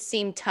conversations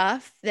seem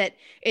tough, that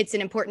it's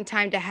an important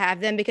time to have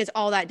them, because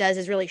all that does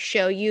is really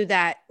show you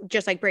that,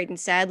 just like Braden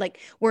said, like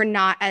we're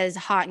not as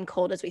hot and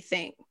cold as we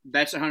think.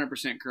 That's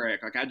 100%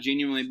 correct. Like I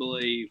genuinely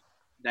believe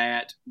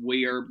that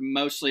we are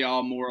mostly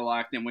all more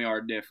alike than we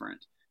are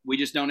different. We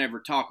just don't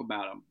ever talk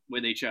about them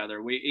with each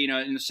other. We, you know,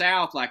 in the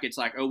South, like it's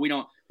like, oh, we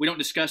don't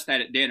discuss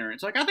that at dinner.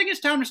 It's like, I think it's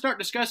time to start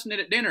discussing it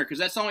at dinner, because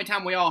that's the only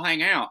time we all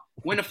hang out.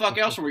 When the fuck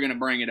else are we going to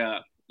bring it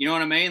up? You know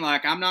what I mean?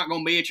 Like, I'm not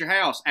going to be at your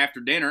house after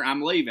dinner.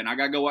 I'm leaving. I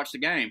got to go watch the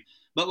game.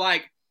 But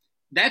like,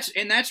 that's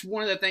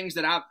one of the things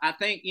that I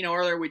think, you know,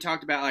 earlier we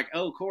talked about like,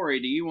 oh, Corey,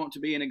 do you want to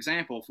be an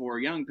example for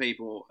young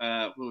people?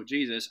 Well,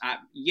 Jesus,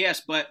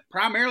 yes, but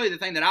primarily the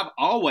thing that I've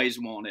always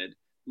wanted,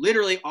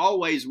 literally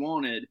always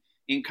wanted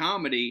in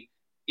comedy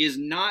is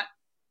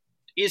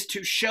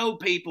to show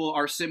people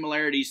our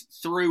similarities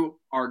through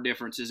our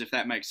differences, if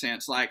that makes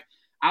sense. Like,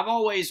 I've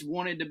always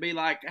wanted to be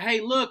like, hey,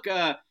 look,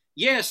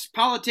 yes,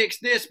 politics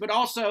this, but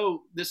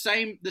also the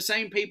same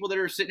people that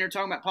are sitting there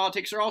talking about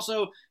politics are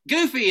also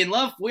goofy and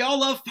we all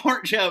love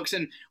fart jokes,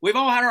 and we've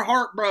all had our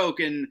heart broke,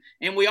 and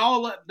we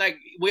all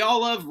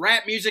love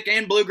rap music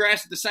and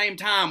bluegrass at the same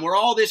time. We're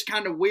all this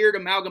kind of weird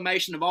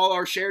amalgamation of all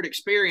our shared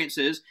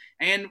experiences,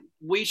 and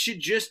we should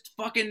just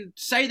fucking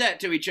say that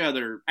to each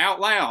other out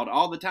loud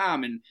all the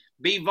time and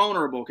be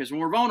vulnerable, because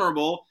when we're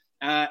vulnerable,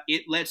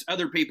 it lets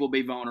other people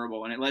be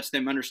vulnerable, and it lets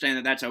them understand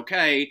that that's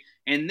okay.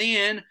 And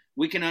then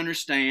we can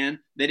understand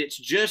that it's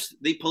just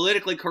the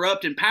politically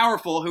corrupt and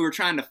powerful who are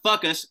trying to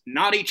fuck us,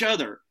 not each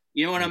other.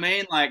 You know what I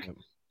mean? Like,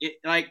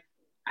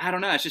 I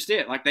don't know. It's just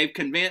it. Like, they've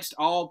convinced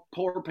all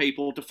poor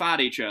people to fight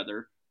each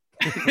other.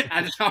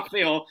 I just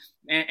feel,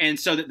 and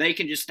so that they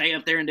can just stay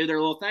up there and do their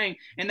little thing.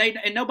 And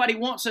nobody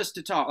wants us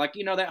to talk. Like,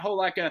 you know, that whole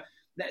like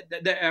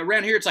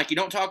around here, it's like you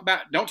don't talk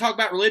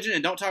about religion,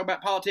 and don't talk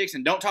about politics,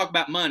 and don't talk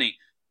about money.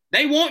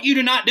 They want you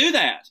to not do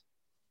that.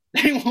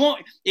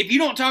 If you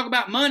don't talk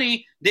about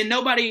money, then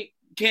nobody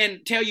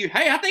can tell you,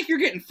 hey, I think you're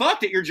getting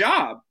fucked at your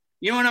job.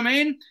 You know what I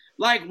mean?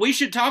 Like, we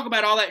should talk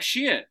about all that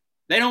shit.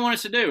 They don't want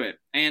us to do it.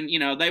 And, you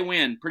know, they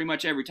win pretty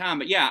much every time.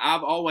 But yeah,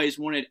 I've always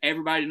wanted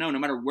everybody to know, no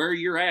matter where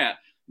you're at.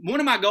 One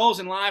of my goals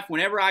in life,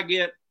 whenever I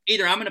get,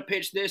 either I'm going to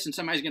pitch this and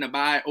somebody's going to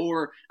buy it,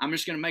 or I'm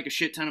just going to make a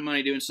shit ton of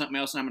money doing something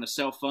else and I'm going to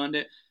self-fund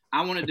it.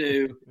 I want to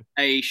do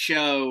a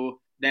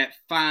show that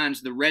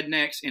finds the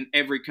rednecks in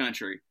every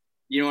country.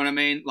 You know what I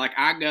mean? Like,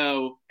 I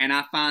go and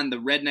I find the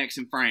rednecks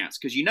in France,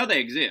 because you know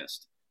they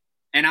exist.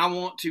 And I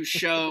want to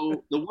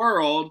show the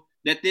world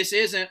that this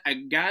isn't a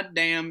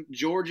goddamn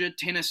Georgia,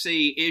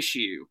 Tennessee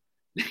issue.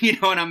 You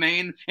know what I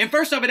mean? And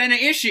first off, it ain't an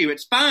issue.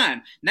 It's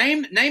fine.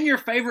 Name your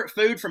favorite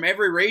food from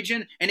every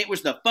region, and it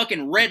was the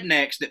fucking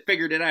rednecks that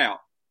figured it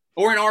out.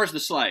 Or in ours, the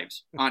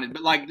slaves on it.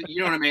 But like, you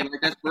know what I mean?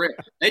 Like, that's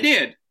correct. They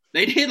did.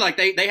 Like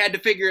they had to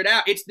figure it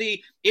out. It's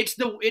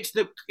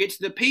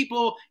the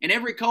people in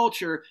every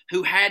culture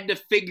who had to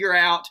figure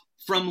out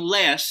from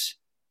less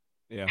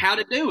how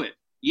to do it.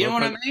 You know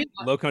what I mean?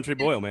 Low country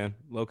boil, man.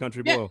 Low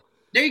country boil.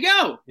 There you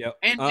go. Yep.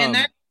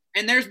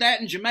 And there's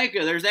that in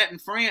Jamaica. There's that in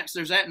France.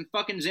 There's that in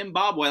fucking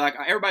Zimbabwe. Like,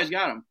 everybody's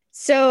got them.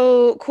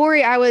 So,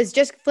 Corey, I was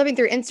just flipping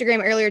through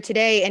Instagram earlier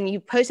today, and you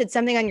posted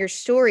something on your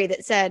story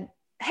that said,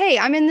 hey,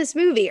 I'm in this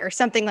movie or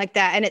something like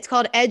that. And it's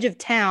called Edge of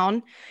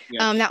Town.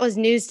 Yes. That was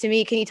news to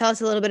me. Can you tell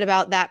us a little bit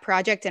about that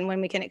project and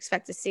when we can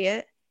expect to see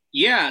it?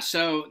 Yeah.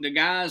 So the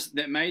guys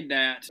that made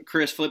that,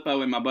 Chris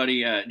Flippo and my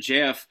buddy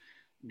Jeff,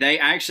 they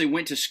actually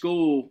went to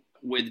school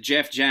with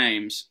Jeff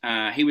James.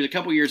 He was a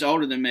couple years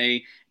older than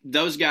me.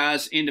 Those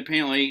guys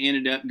independently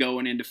ended up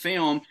going into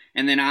film,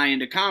 and then I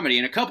into comedy.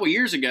 And a couple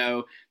years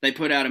ago, they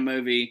put out a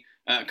movie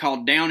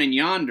called Down in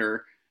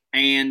Yonder.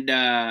 And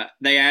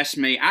they asked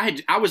me,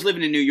 I was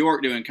living in New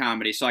York doing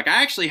comedy. So like,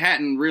 I actually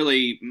hadn't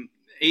really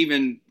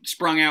even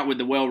sprung out with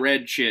the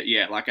well-read shit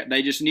yet. Like,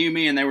 they just knew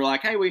me, and they were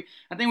like, hey,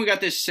 I think we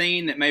got this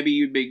scene that maybe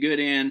you'd be good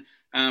in.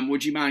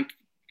 Would you mind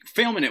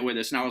filming it with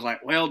us? And I was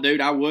like, well,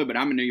 dude, I would, but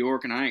I'm in New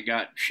York and I ain't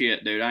got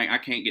shit, dude. I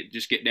can't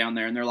get down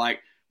there. And they're like,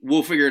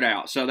 we'll figure it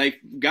out. So they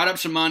got up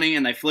some money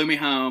and they flew me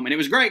home, and it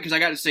was great because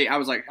I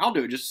was like, I'll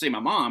do it just to see my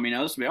mom, you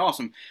know, this will be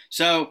awesome.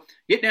 So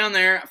get down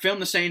there, film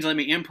the scenes, let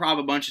me improv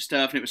a bunch of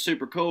stuff, and it was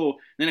super cool.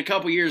 Then a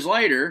couple years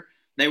later,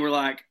 they were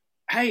like,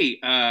 hey,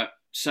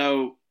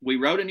 so we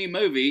wrote a new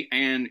movie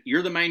and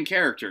you're the main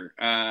character.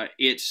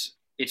 It's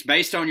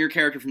based on your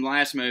character from the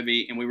last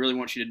movie, and we really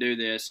want you to do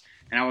this.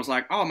 And I was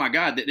like, oh my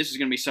God, this is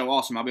going to be so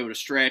awesome. I'll be able to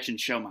stretch and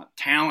show my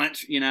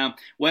talent, you know.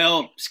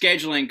 Well,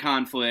 scheduling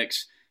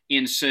conflicts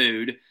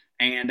ensued,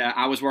 and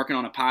I was working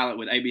on a pilot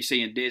with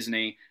ABC and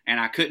Disney, and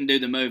I couldn't do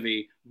the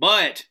movie,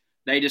 but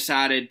they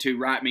decided to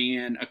write me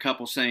in a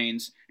couple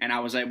scenes, and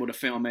I was able to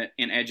film it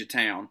in Edge of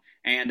Town.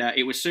 And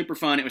it was super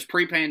fun. It was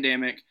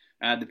pre-pandemic.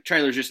 The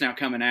trailer's just now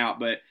coming out,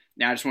 but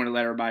I just want to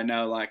let everybody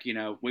know, like, you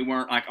know, we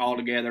weren't like all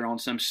together on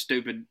some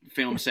stupid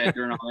film set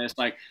during all this.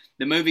 Like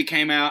the movie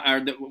came out,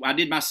 I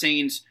did my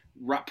scenes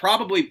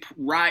probably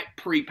right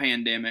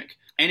pre-pandemic,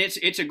 and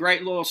it's a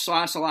great little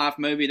slice of life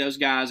movie. Those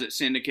guys at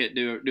Syndicate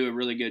do a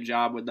really good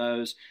job with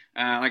those.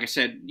 Like I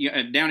said,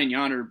 Down in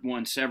Yonder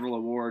won several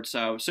awards,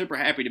 so super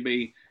happy to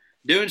be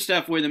doing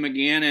stuff with them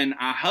again. And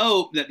I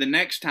hope that the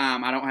next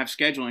time I don't have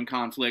scheduling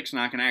conflicts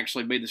and I can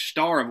actually be the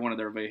star of one of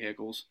their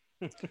vehicles.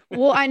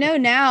 Well, I know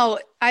now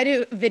I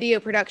do video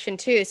production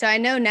too. So I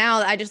know now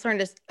that I just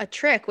learned a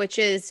trick, which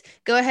is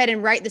go ahead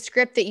and write the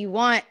script that you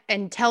want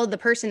and tell the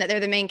person that they're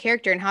the main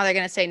character and how they're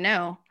going to say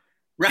no.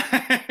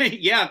 Right.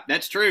 Yeah,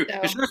 that's true. So,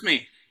 trust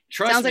me.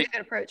 Sounds like a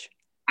good approach.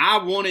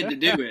 I wanted to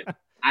do it.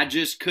 I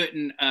just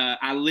couldn't.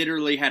 I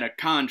literally had a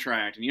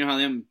contract, and you know how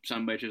them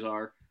some bitches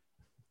are.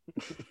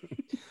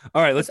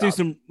 All right, let's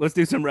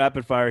do some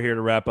rapid fire here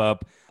to wrap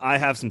up. I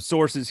have some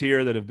sources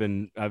here that have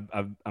been.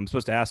 I'm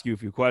supposed to ask you a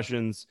few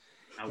questions,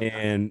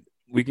 and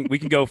we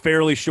can go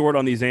fairly short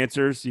on these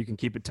answers. You can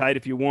keep it tight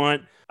if you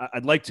want.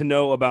 I'd like to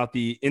know about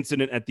the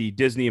incident at the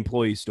Disney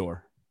employee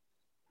store.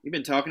 You've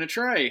been talking to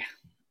Trey.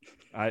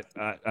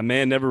 A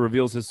man never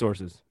reveals his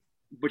sources.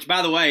 Which,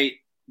 by the way,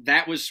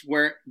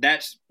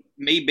 that's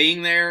me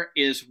being there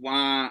is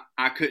why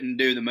I couldn't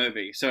do the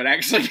movie. So it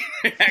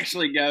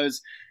actually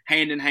goes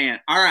hand in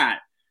hand. All right.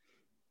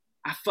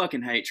 I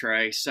fucking hate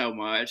Trey so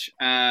much.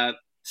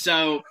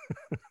 So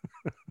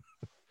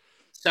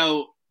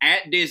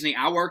at Disney,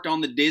 I worked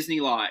on the Disney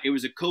lot. It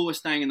was the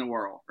coolest thing in the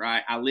world,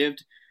 right? When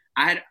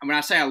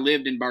I say I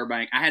lived in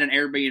Burbank, I had an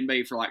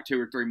Airbnb for like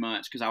 2 or 3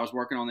 months because I was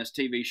working on this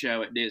TV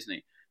show at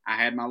Disney. I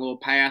had my little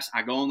pass.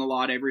 I go on the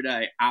lot every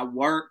day. I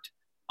worked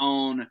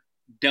on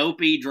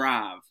Dopey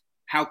Drive.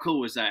 How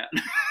cool was that?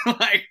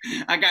 Like,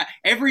 I got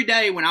every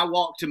day when I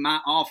walked to my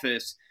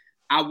office,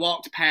 I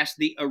walked past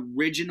the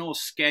original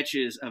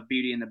sketches of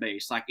Beauty and the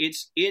Beast. Like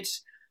it's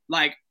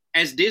like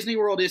as Disney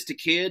World is to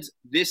kids,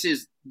 this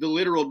is the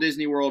literal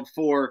Disney World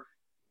for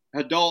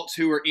adults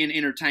who are in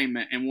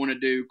entertainment and want to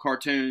do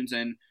cartoons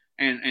and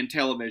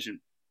television.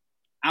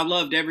 I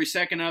loved every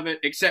second of it,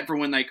 except for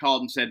when they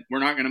called and said, "We're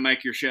not going to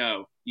make your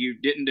show. You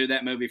didn't do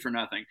that movie for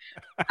nothing."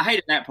 I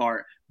hated that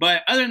part.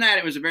 But other than that,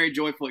 it was a very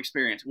joyful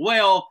experience.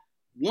 Well,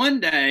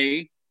 one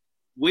day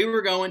we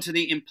were going to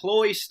the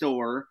employee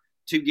store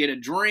to get a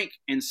drink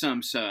and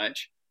some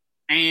such,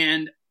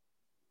 and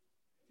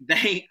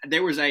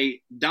there was a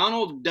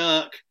Donald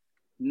Duck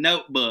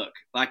notebook.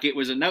 Like it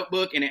was a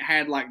notebook and it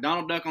had like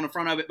Donald Duck on the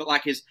front of it, but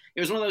like it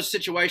was one of those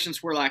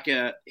situations where like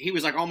he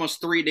was like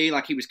almost 3D,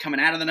 like he was coming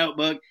out of the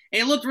notebook,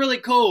 and it looked really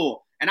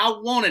cool. And I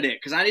wanted it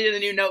because I needed a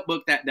new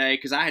notebook that day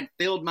because I had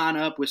filled mine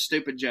up with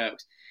stupid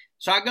jokes.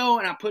 So I go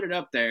and I put it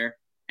up there,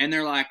 and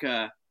they're like,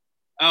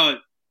 "Oh,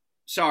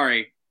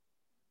 sorry,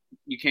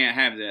 you can't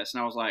have this."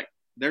 And I was like,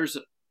 "There's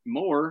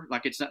more.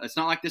 Like it's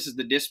not like this is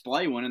the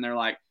display one." And they're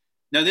like,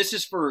 "No, this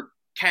is for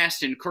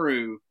cast and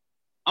crew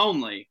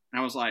only." And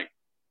I was like,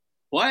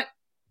 "What?"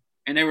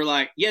 And they were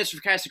like, "Yes,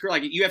 for cast and crew.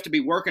 Like you have to be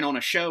working on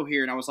a show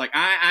here." And I was like,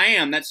 I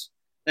am. That's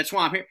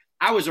why I'm here.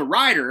 I was a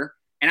writer,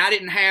 and I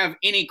didn't have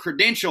any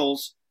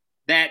credentials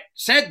that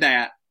said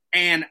that.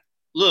 And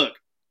look,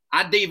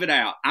 I diva it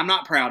out. I'm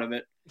not proud of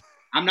it.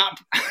 I'm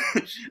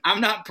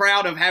not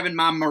proud of having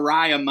my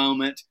Mariah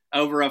moment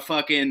over a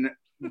fucking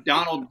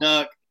Donald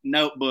Duck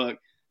notebook.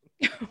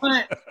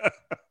 But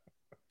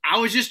I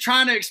was just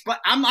trying to explain.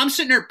 I'm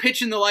sitting there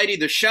pitching the lady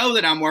the show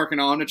that I'm working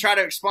on to try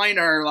to explain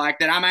to her like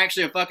that I'm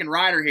actually a fucking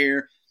writer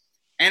here.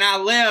 And I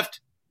left,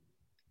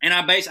 and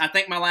I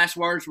think my last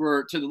words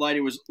were to the lady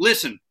was,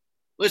 listen,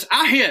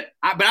 I hit,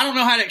 but I don't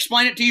know how to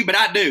explain it to you, but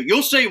I do.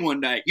 You'll see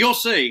one day. You'll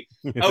see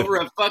over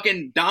a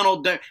fucking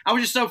Donald Duck. I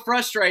was just so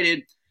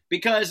frustrated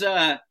because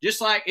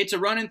just like it's a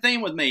running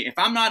theme with me. If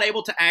I'm not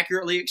able to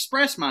accurately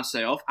express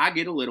myself, I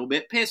get a little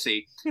bit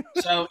pissy.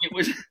 So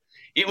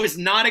it was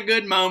not a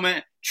good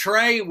moment.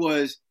 Trey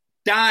was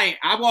dying.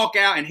 I walk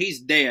out and he's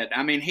dead.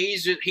 I mean,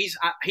 he's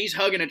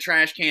hugging a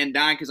trash can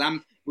dying because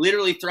I'm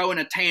literally throwing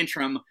a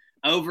tantrum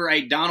over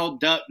a Donald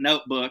Duck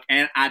notebook.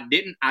 And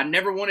I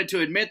never wanted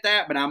to admit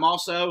that, but I'm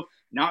also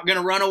not going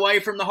to run away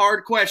from the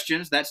hard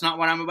questions. That's not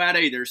what I'm about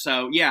either.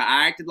 So yeah,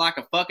 I acted like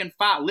a fucking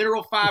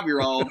literal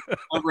 5-year-old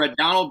over a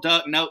Donald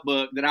Duck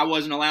notebook that I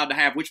wasn't allowed to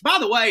have, which by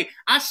the way,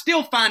 I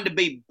still find to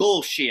be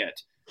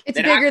bullshit. It's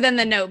bigger than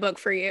the notebook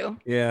for you.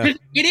 Yeah.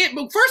 It is.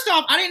 But first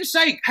off, I didn't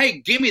say, "Hey,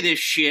 give me this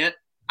shit.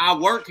 I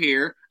work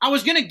here." I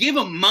was going to give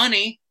them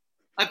money.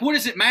 Like, what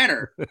does it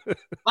matter?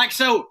 Like,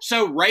 so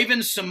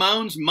Raven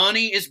Simone's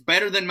money is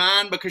better than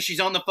mine because she's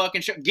on the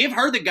fucking show. Give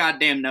her the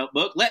goddamn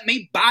notebook. Let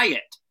me buy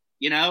it.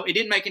 You know, it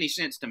didn't make any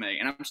sense to me,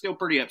 and I'm still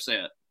pretty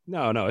upset.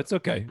 No, it's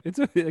okay.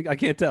 I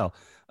can't tell.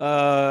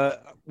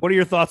 What are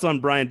your thoughts on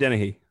Brian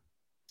Dennehy?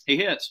 He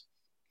hits.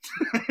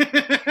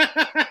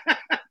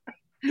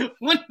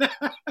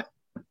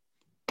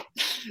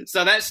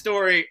 So that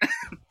story,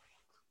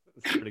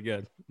 that's pretty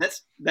good.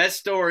 That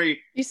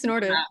story. You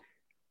snorted.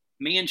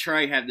 Me and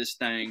Trey have this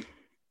thing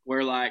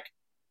where, like,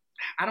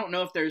 I don't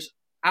know if there's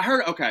I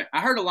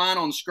heard a line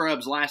on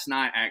Scrubs last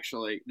night,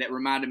 actually, that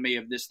reminded me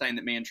of this thing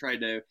that me and Trey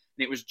do. And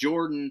it was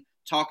Jordan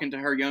talking to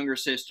her younger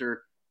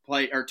sister,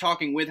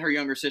 talking with her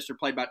younger sister,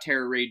 played by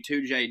Tara Reid,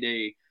 to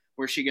JD,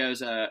 where she goes,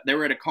 they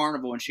were at a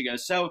carnival, and she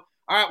goes, so,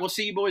 all right, we'll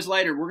see you boys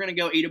later. We're going to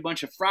go eat a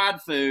bunch of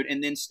fried food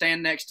and then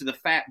stand next to the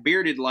fat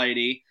bearded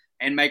lady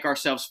and make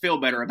ourselves feel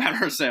better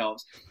about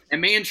ourselves.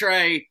 And me and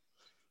Trey,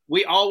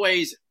 we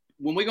always,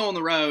 when we go on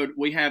the road,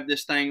 we have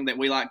this thing that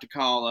we like to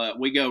call,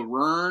 we go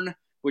ruin,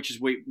 which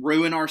is we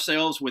ruin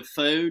ourselves with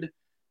food.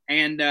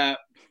 And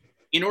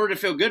in order to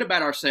feel good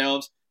about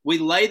ourselves, we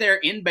lay there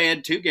in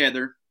bed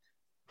together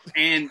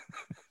and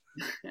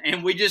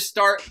we just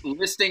start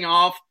listing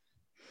off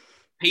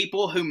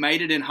people who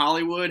made it in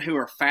Hollywood who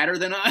are fatter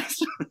than us.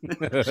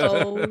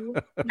 Oh.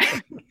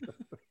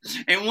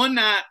 And one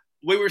night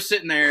we were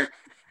sitting there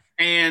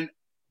and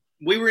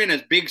we were in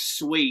a big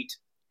suite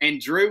and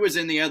Drew was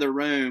in the other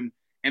room.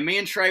 And me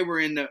and Trey were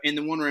in the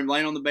one room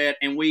laying on the bed,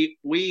 and we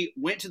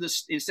went to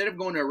instead of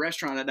going to a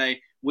restaurant that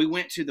day, we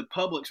went to the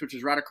Publix, which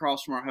was right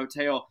across from our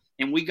hotel,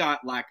 and we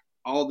got like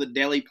all the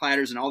deli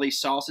platters and all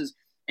these sauces,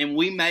 and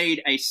we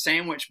made a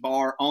sandwich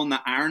bar on the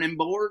ironing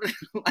board,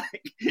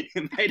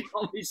 and made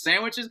all these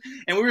sandwiches,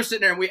 and we were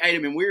sitting there and we ate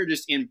them, and we were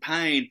just in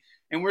pain,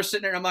 and we're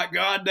sitting there and I'm like,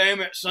 God damn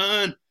it,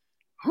 son,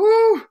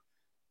 whoo,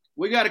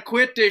 we got to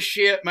quit this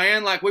shit,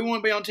 man. Like, we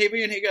want to be on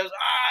TV, and he goes,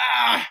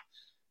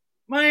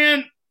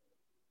 man.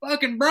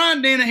 Fucking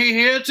Brian Dennehy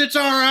hits. It's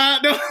all right.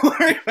 Don't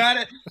worry about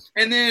it.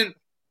 And then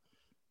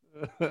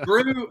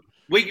Drew,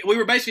 we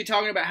were basically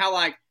talking about how,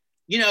 like,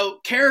 you know,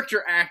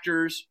 character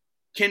actors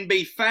can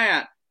be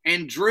fat.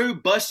 And Drew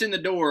busts in the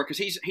door because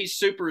he's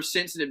super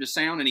sensitive to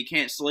sound and he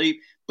can't sleep.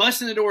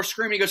 Busts in the door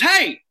screaming. He goes,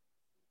 hey,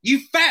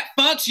 you fat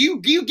fucks.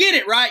 You get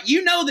it, right?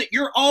 You know that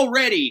you're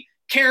already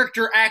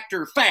character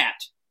actor fat.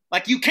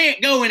 Like, you can't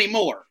go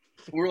anymore.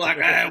 We're like,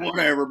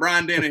 whatever,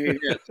 Brian Dennehy.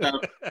 So,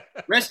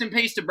 rest in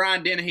peace to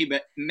Brian Dennehy.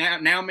 But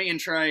now me and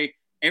Trey,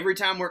 every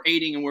time we're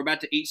eating and we're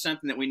about to eat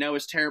something that we know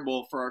is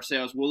terrible for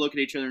ourselves, we'll look at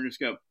each other and just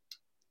go,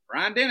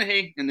 Brian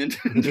Dennehy, and then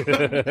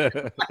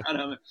out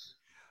of it.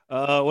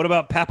 What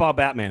about Papaw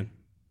Batman?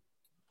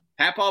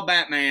 Papaw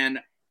Batman.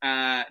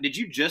 Did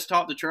you just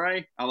talk to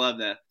Trey? I love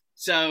that.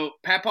 So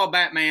Papaw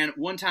Batman,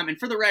 one time, and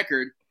for the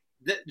record,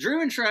 Drew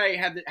and Trey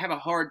have a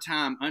hard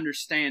time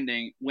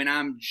understanding when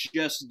I'm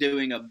just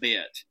doing a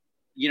bit.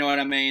 You know what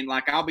I mean?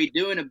 Like, I'll be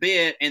doing a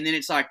bit, and then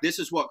it's like, this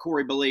is what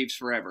Corey believes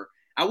forever.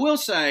 I will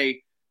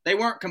say they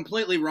weren't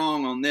completely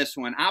wrong on this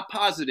one. I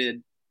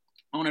posited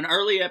on an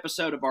early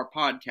episode of our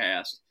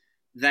podcast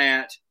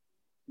that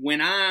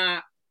when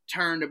I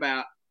turned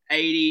about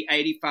 80,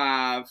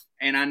 85,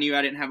 and I knew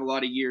I didn't have a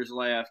lot of years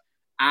left,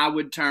 I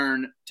would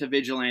turn to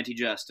vigilante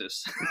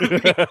justice.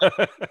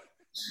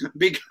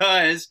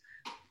 because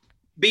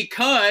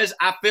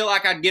I feel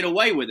like I'd get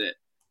away with it.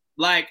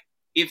 Like,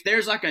 if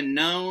there's like a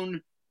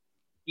known,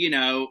 you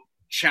know,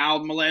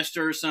 child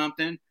molester or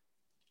something,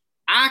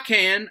 I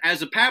can,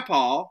 as a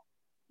papaw,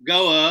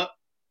 go up,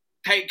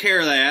 take care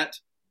of that,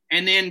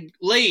 and then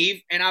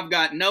leave, and I've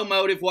got no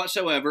motive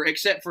whatsoever,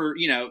 except for,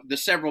 you know, the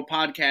several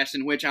podcasts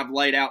in which I've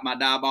laid out my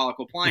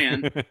diabolical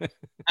plan.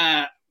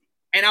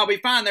 And I'll be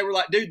fine. They were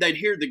like, dude, they'd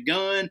hear the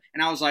gun.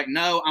 And I was like,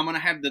 no, I'm going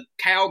to have the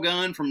cow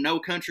gun from No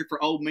Country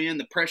for Old Men,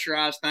 the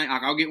pressurized thing.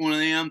 Like, I'll get one of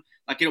them.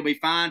 Like, it'll be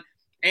fine.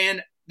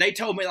 And they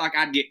told me, like,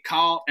 I'd get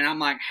caught. And I'm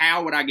like,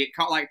 how would I get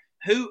caught? Like,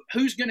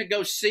 who's going to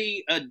go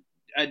see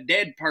a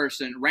dead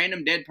person,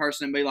 random dead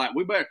person, and be like,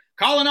 we better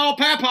calling all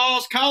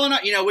papaws, calling all,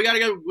 you know, we got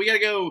to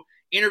go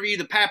interview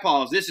the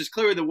papaws. This is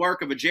clearly the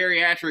work of a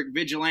geriatric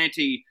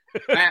vigilante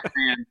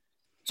Batman.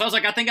 So I was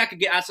like, I think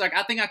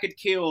I could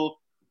kill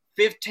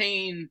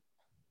 15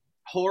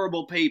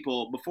 horrible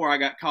people before I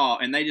got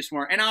caught, and they just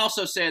weren't. And I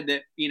also said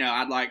that, you know,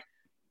 I'd like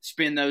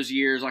spend those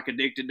years like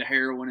addicted to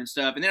heroin and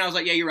stuff. And then I was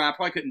like, yeah, you're right. I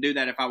probably couldn't do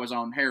that if I was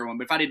on heroin,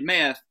 but if I did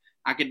meth,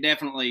 I could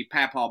definitely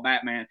papaw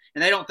Batman.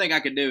 And they don't think I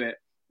could do it.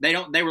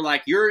 They were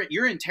like, you're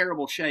in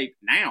terrible shape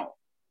now.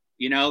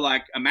 You know,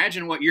 like,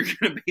 imagine what you're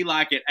going to be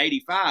like at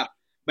 85.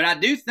 But I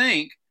do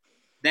think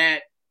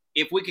that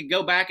if we could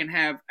go back and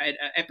have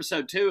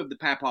episode 2 of the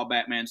Papaw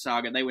Batman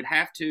saga, they would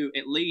have to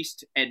at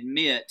least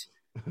admit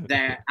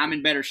that I'm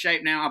in better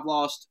shape now. I've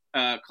lost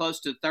close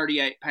to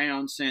 38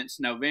 pounds since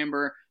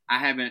November. I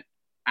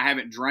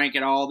haven't drank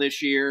at all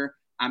this year.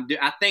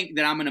 I think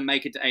that I'm going to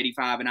make it to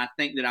 85, and I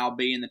think that I'll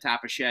be in the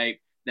type of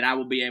shape that I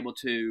will be able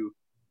to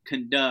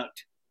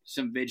conduct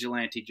some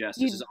vigilante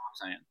justice, is all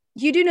I'm saying.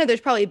 You do know there's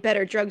probably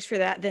better drugs for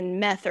that than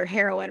meth or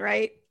heroin,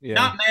 right?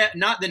 Yeah.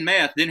 Not than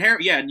meth. Than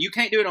heroin. Yeah, you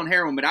can't do it on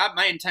heroin, but I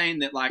maintain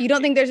that, like, you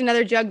don't think there's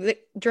another drug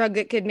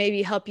that could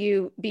maybe help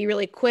you be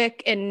really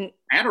quick and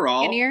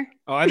Adderall. skinnier?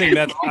 Oh, I think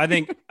meth. I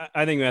think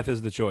meth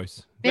is the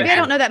choice. Maybe I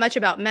don't know that much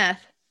about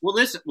meth. Well,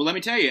 listen. Well, let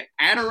me tell you,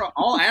 Adderall.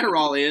 All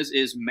Adderall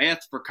is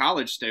meth for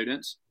college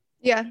students.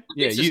 Yeah.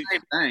 It's the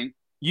same thing.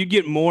 you'd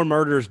get more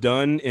murders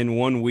done in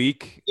 1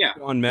 week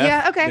on meth.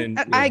 Yeah, okay.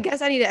 I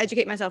guess I need to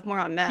educate myself more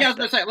on meth. Yeah, I was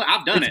going to say, look,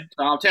 I've done it,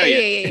 so I'll tell you.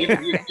 You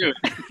can do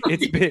it.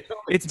 It's big.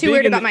 It's too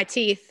weird about my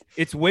teeth.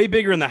 It's way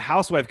bigger in the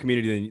housewife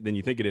community than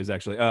you think it is,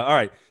 actually. All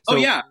right. So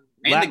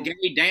and the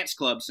gay dance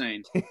club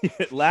scene.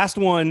 Last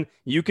one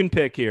you can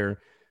pick here.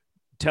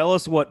 Tell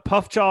us what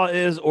Puff Chaw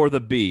is or the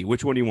bee.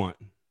 Which one do you want?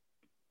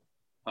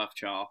 Puff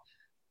Chaw.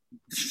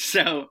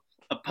 So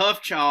a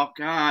Puff Chaw,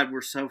 God,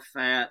 we're so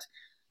fat.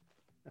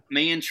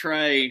 Me and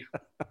Trey,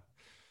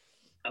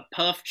 a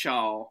Puff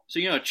Chaw. So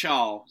a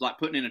chaw, like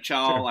putting in a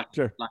chaw, like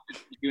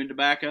chewing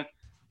tobacco.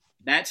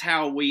 That's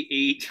how we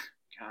eat.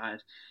 God,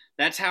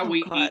 that's how we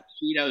eat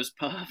Cheetos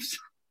Puffs.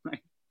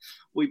 Like,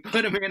 we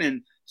put them in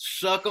and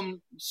suck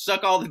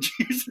all the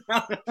juice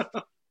out of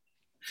them.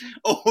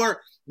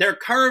 Or they're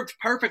curved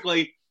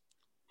perfectly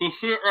to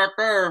sit right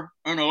there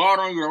and a lot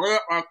on your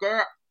lip like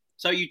that.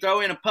 So you throw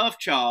in a Puff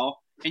Chaw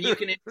and you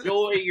can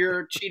enjoy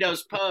your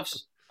Cheetos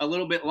Puffs a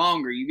little bit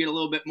longer. You get a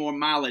little bit more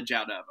mileage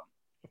out of them.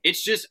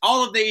 It's just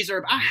all of these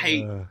are.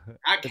 I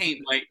can't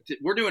wait.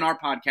 We're doing our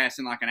podcast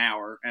in like an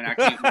hour, and I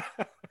can't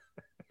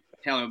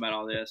tell him about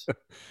all this.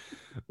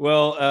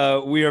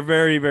 Well, we are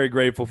very, very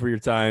grateful for your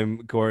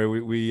time, Corey.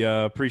 We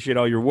appreciate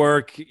all your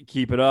work.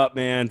 Keep it up,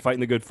 man. Fighting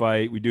the good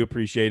fight. We do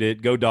appreciate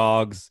it. Go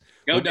Dogs.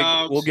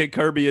 Dogs. We'll get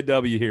Kirby a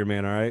W here,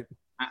 man. All right.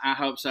 I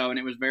hope so. And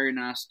it was very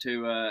nice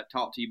to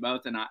talk to you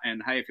both. And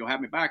hey, if you'll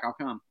have me back, I'll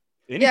come.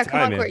 Anytime, come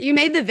on, Corey. You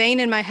made the vein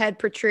in my head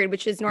protrude,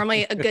 which is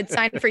normally a good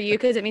sign for you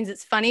because it means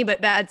it's funny, but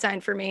bad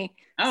sign for me.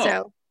 Oh,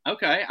 so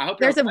okay. I hope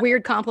there's a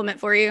weird compliment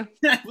for you.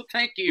 Well,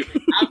 thank you.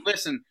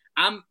 Listen,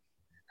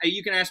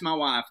 you can ask my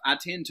wife. I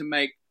tend to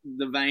make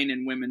the vein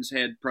in women's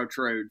head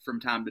protrude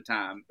from time to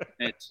time.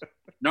 It's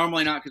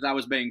normally not because I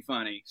was being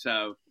funny.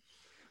 So,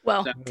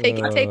 take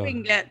what we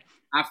can get.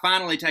 I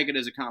finally take it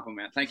as a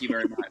compliment. Thank you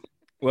very much.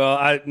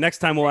 Well, next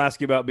time we'll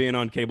ask you about being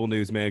on cable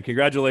news, man.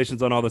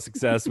 Congratulations on all the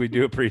success. We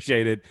do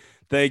appreciate it.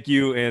 Thank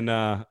you. And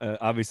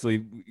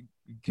obviously,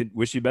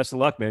 wish you best of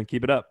luck, man.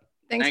 Keep it up.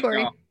 Thanks,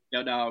 Corey. Y'all.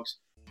 Go Dogs.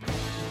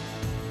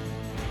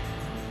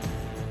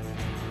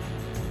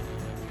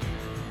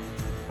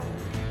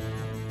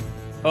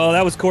 Oh,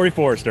 that was Corey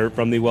Forrester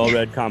from the Well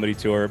Read Comedy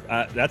Tour.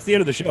 That's the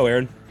end of the show,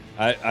 Aaron.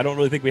 I don't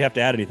really think we have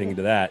to add anything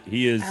to that.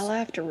 I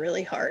laughed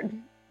really hard.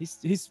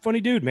 He's a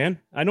funny dude, man.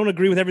 I don't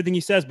agree with everything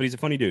he says, but he's a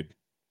funny dude.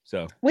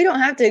 So we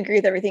don't have to agree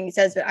with everything he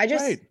says, but I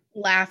just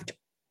laughed.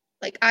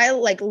 I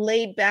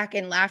laid back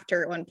in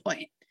laughter at one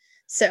point.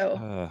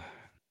 So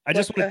I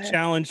just want to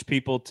challenge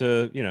people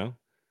to,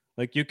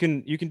 you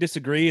can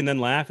disagree and then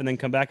laugh and then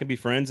come back and be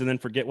friends and then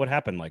forget what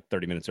happened like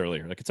 30 minutes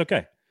earlier. Like, it's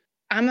okay.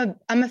 I'm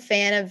a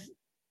fan of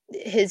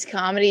his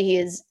comedy. He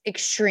is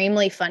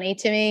extremely funny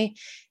to me.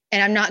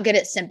 And I'm not good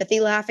at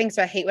sympathy laughing,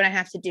 so I hate when I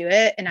have to do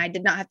it. And I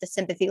did not have to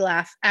sympathy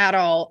laugh at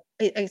all.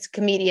 As a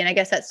comedian, I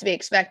guess that's to be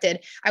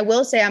expected. I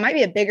will say I might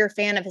be a bigger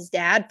fan of his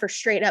dad for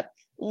straight up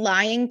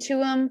lying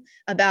to him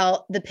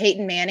about the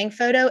Peyton Manning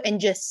photo and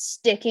just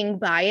sticking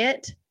by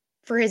it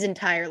for his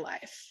entire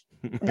life.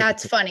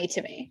 That's funny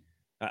to me.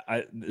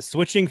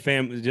 Switching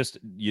family, just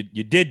you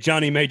did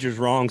Johnny Majors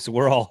wrong, so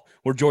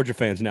we're Georgia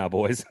fans now,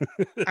 boys.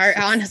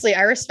 Honestly,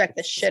 I respect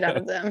the shit out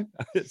of them.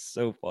 It's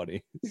so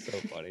funny. So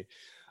funny.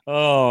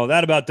 Oh,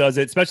 that about does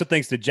it. Special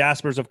thanks to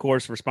Jaspers, of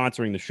course, for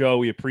sponsoring the show.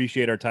 We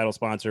appreciate our title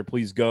sponsor.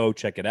 Please go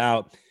check it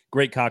out.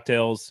 Great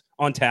cocktails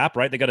on tap,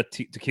 right? They got a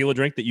tequila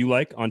drink that you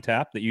like on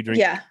tap that you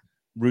drink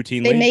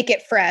routinely. They make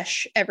it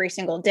fresh every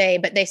single day,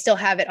 but they still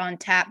have it on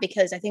tap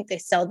because I think they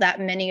sell that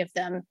many of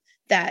them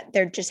that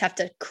they just have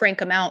to crank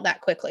them out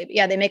that quickly. But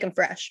yeah, they make them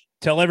fresh.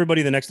 Tell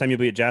everybody the next time you'll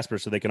be at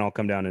Jaspers so they can all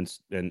come down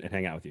and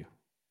hang out with you.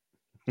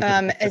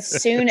 As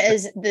soon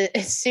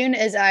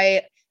as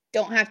I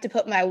don't have to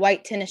put my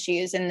white tennis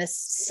shoes in this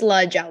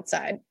sludge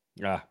outside.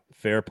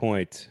 Fair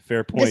point.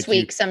 Fair point. This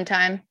week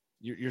sometime.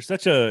 You're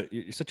such a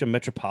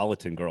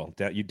metropolitan girl.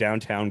 You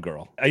downtown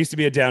girl. I used to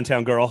be a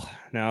downtown girl.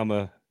 Now I'm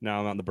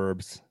out in the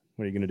burbs.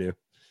 What are you gonna do?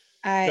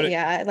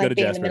 I like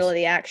being in the middle of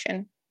the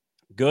action.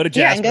 Go to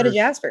Jaspers. Yeah, and go to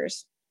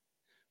Jaspers.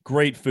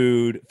 Great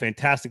food,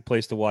 fantastic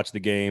place to watch the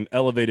game.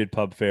 Elevated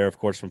pub fare, of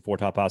course, from Four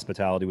Top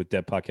Hospitality with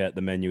Deb Paquette.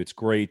 The menu, it's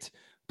great.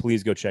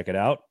 Please go check it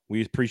out.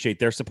 We appreciate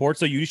their support,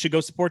 so you should go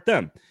support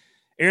them.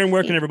 Aaron,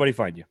 where can everybody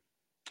find you?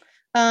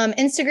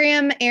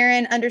 Instagram,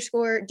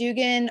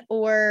 Aaron_Dugan,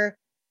 or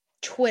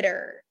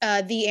Twitter,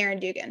 the Aaron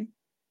Dugan.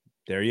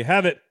 There you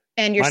have it.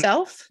 And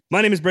yourself?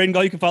 My name is Braden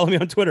Gall. You can follow me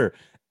on Twitter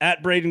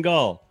at Braden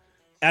Gall,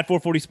 at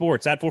 440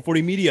 Sports, at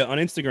 440 Media on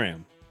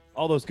Instagram.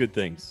 All those good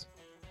things.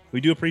 We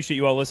do appreciate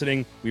you all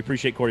listening. We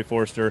appreciate Corey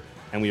Forrester,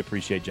 and we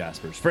appreciate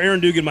Jaspers. For Aaron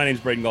Dugan, my name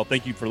is Braden Gall.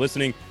 Thank you for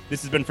listening.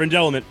 This has been Fringe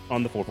Element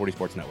on the 440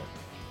 Sports Network.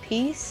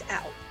 Peace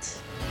out.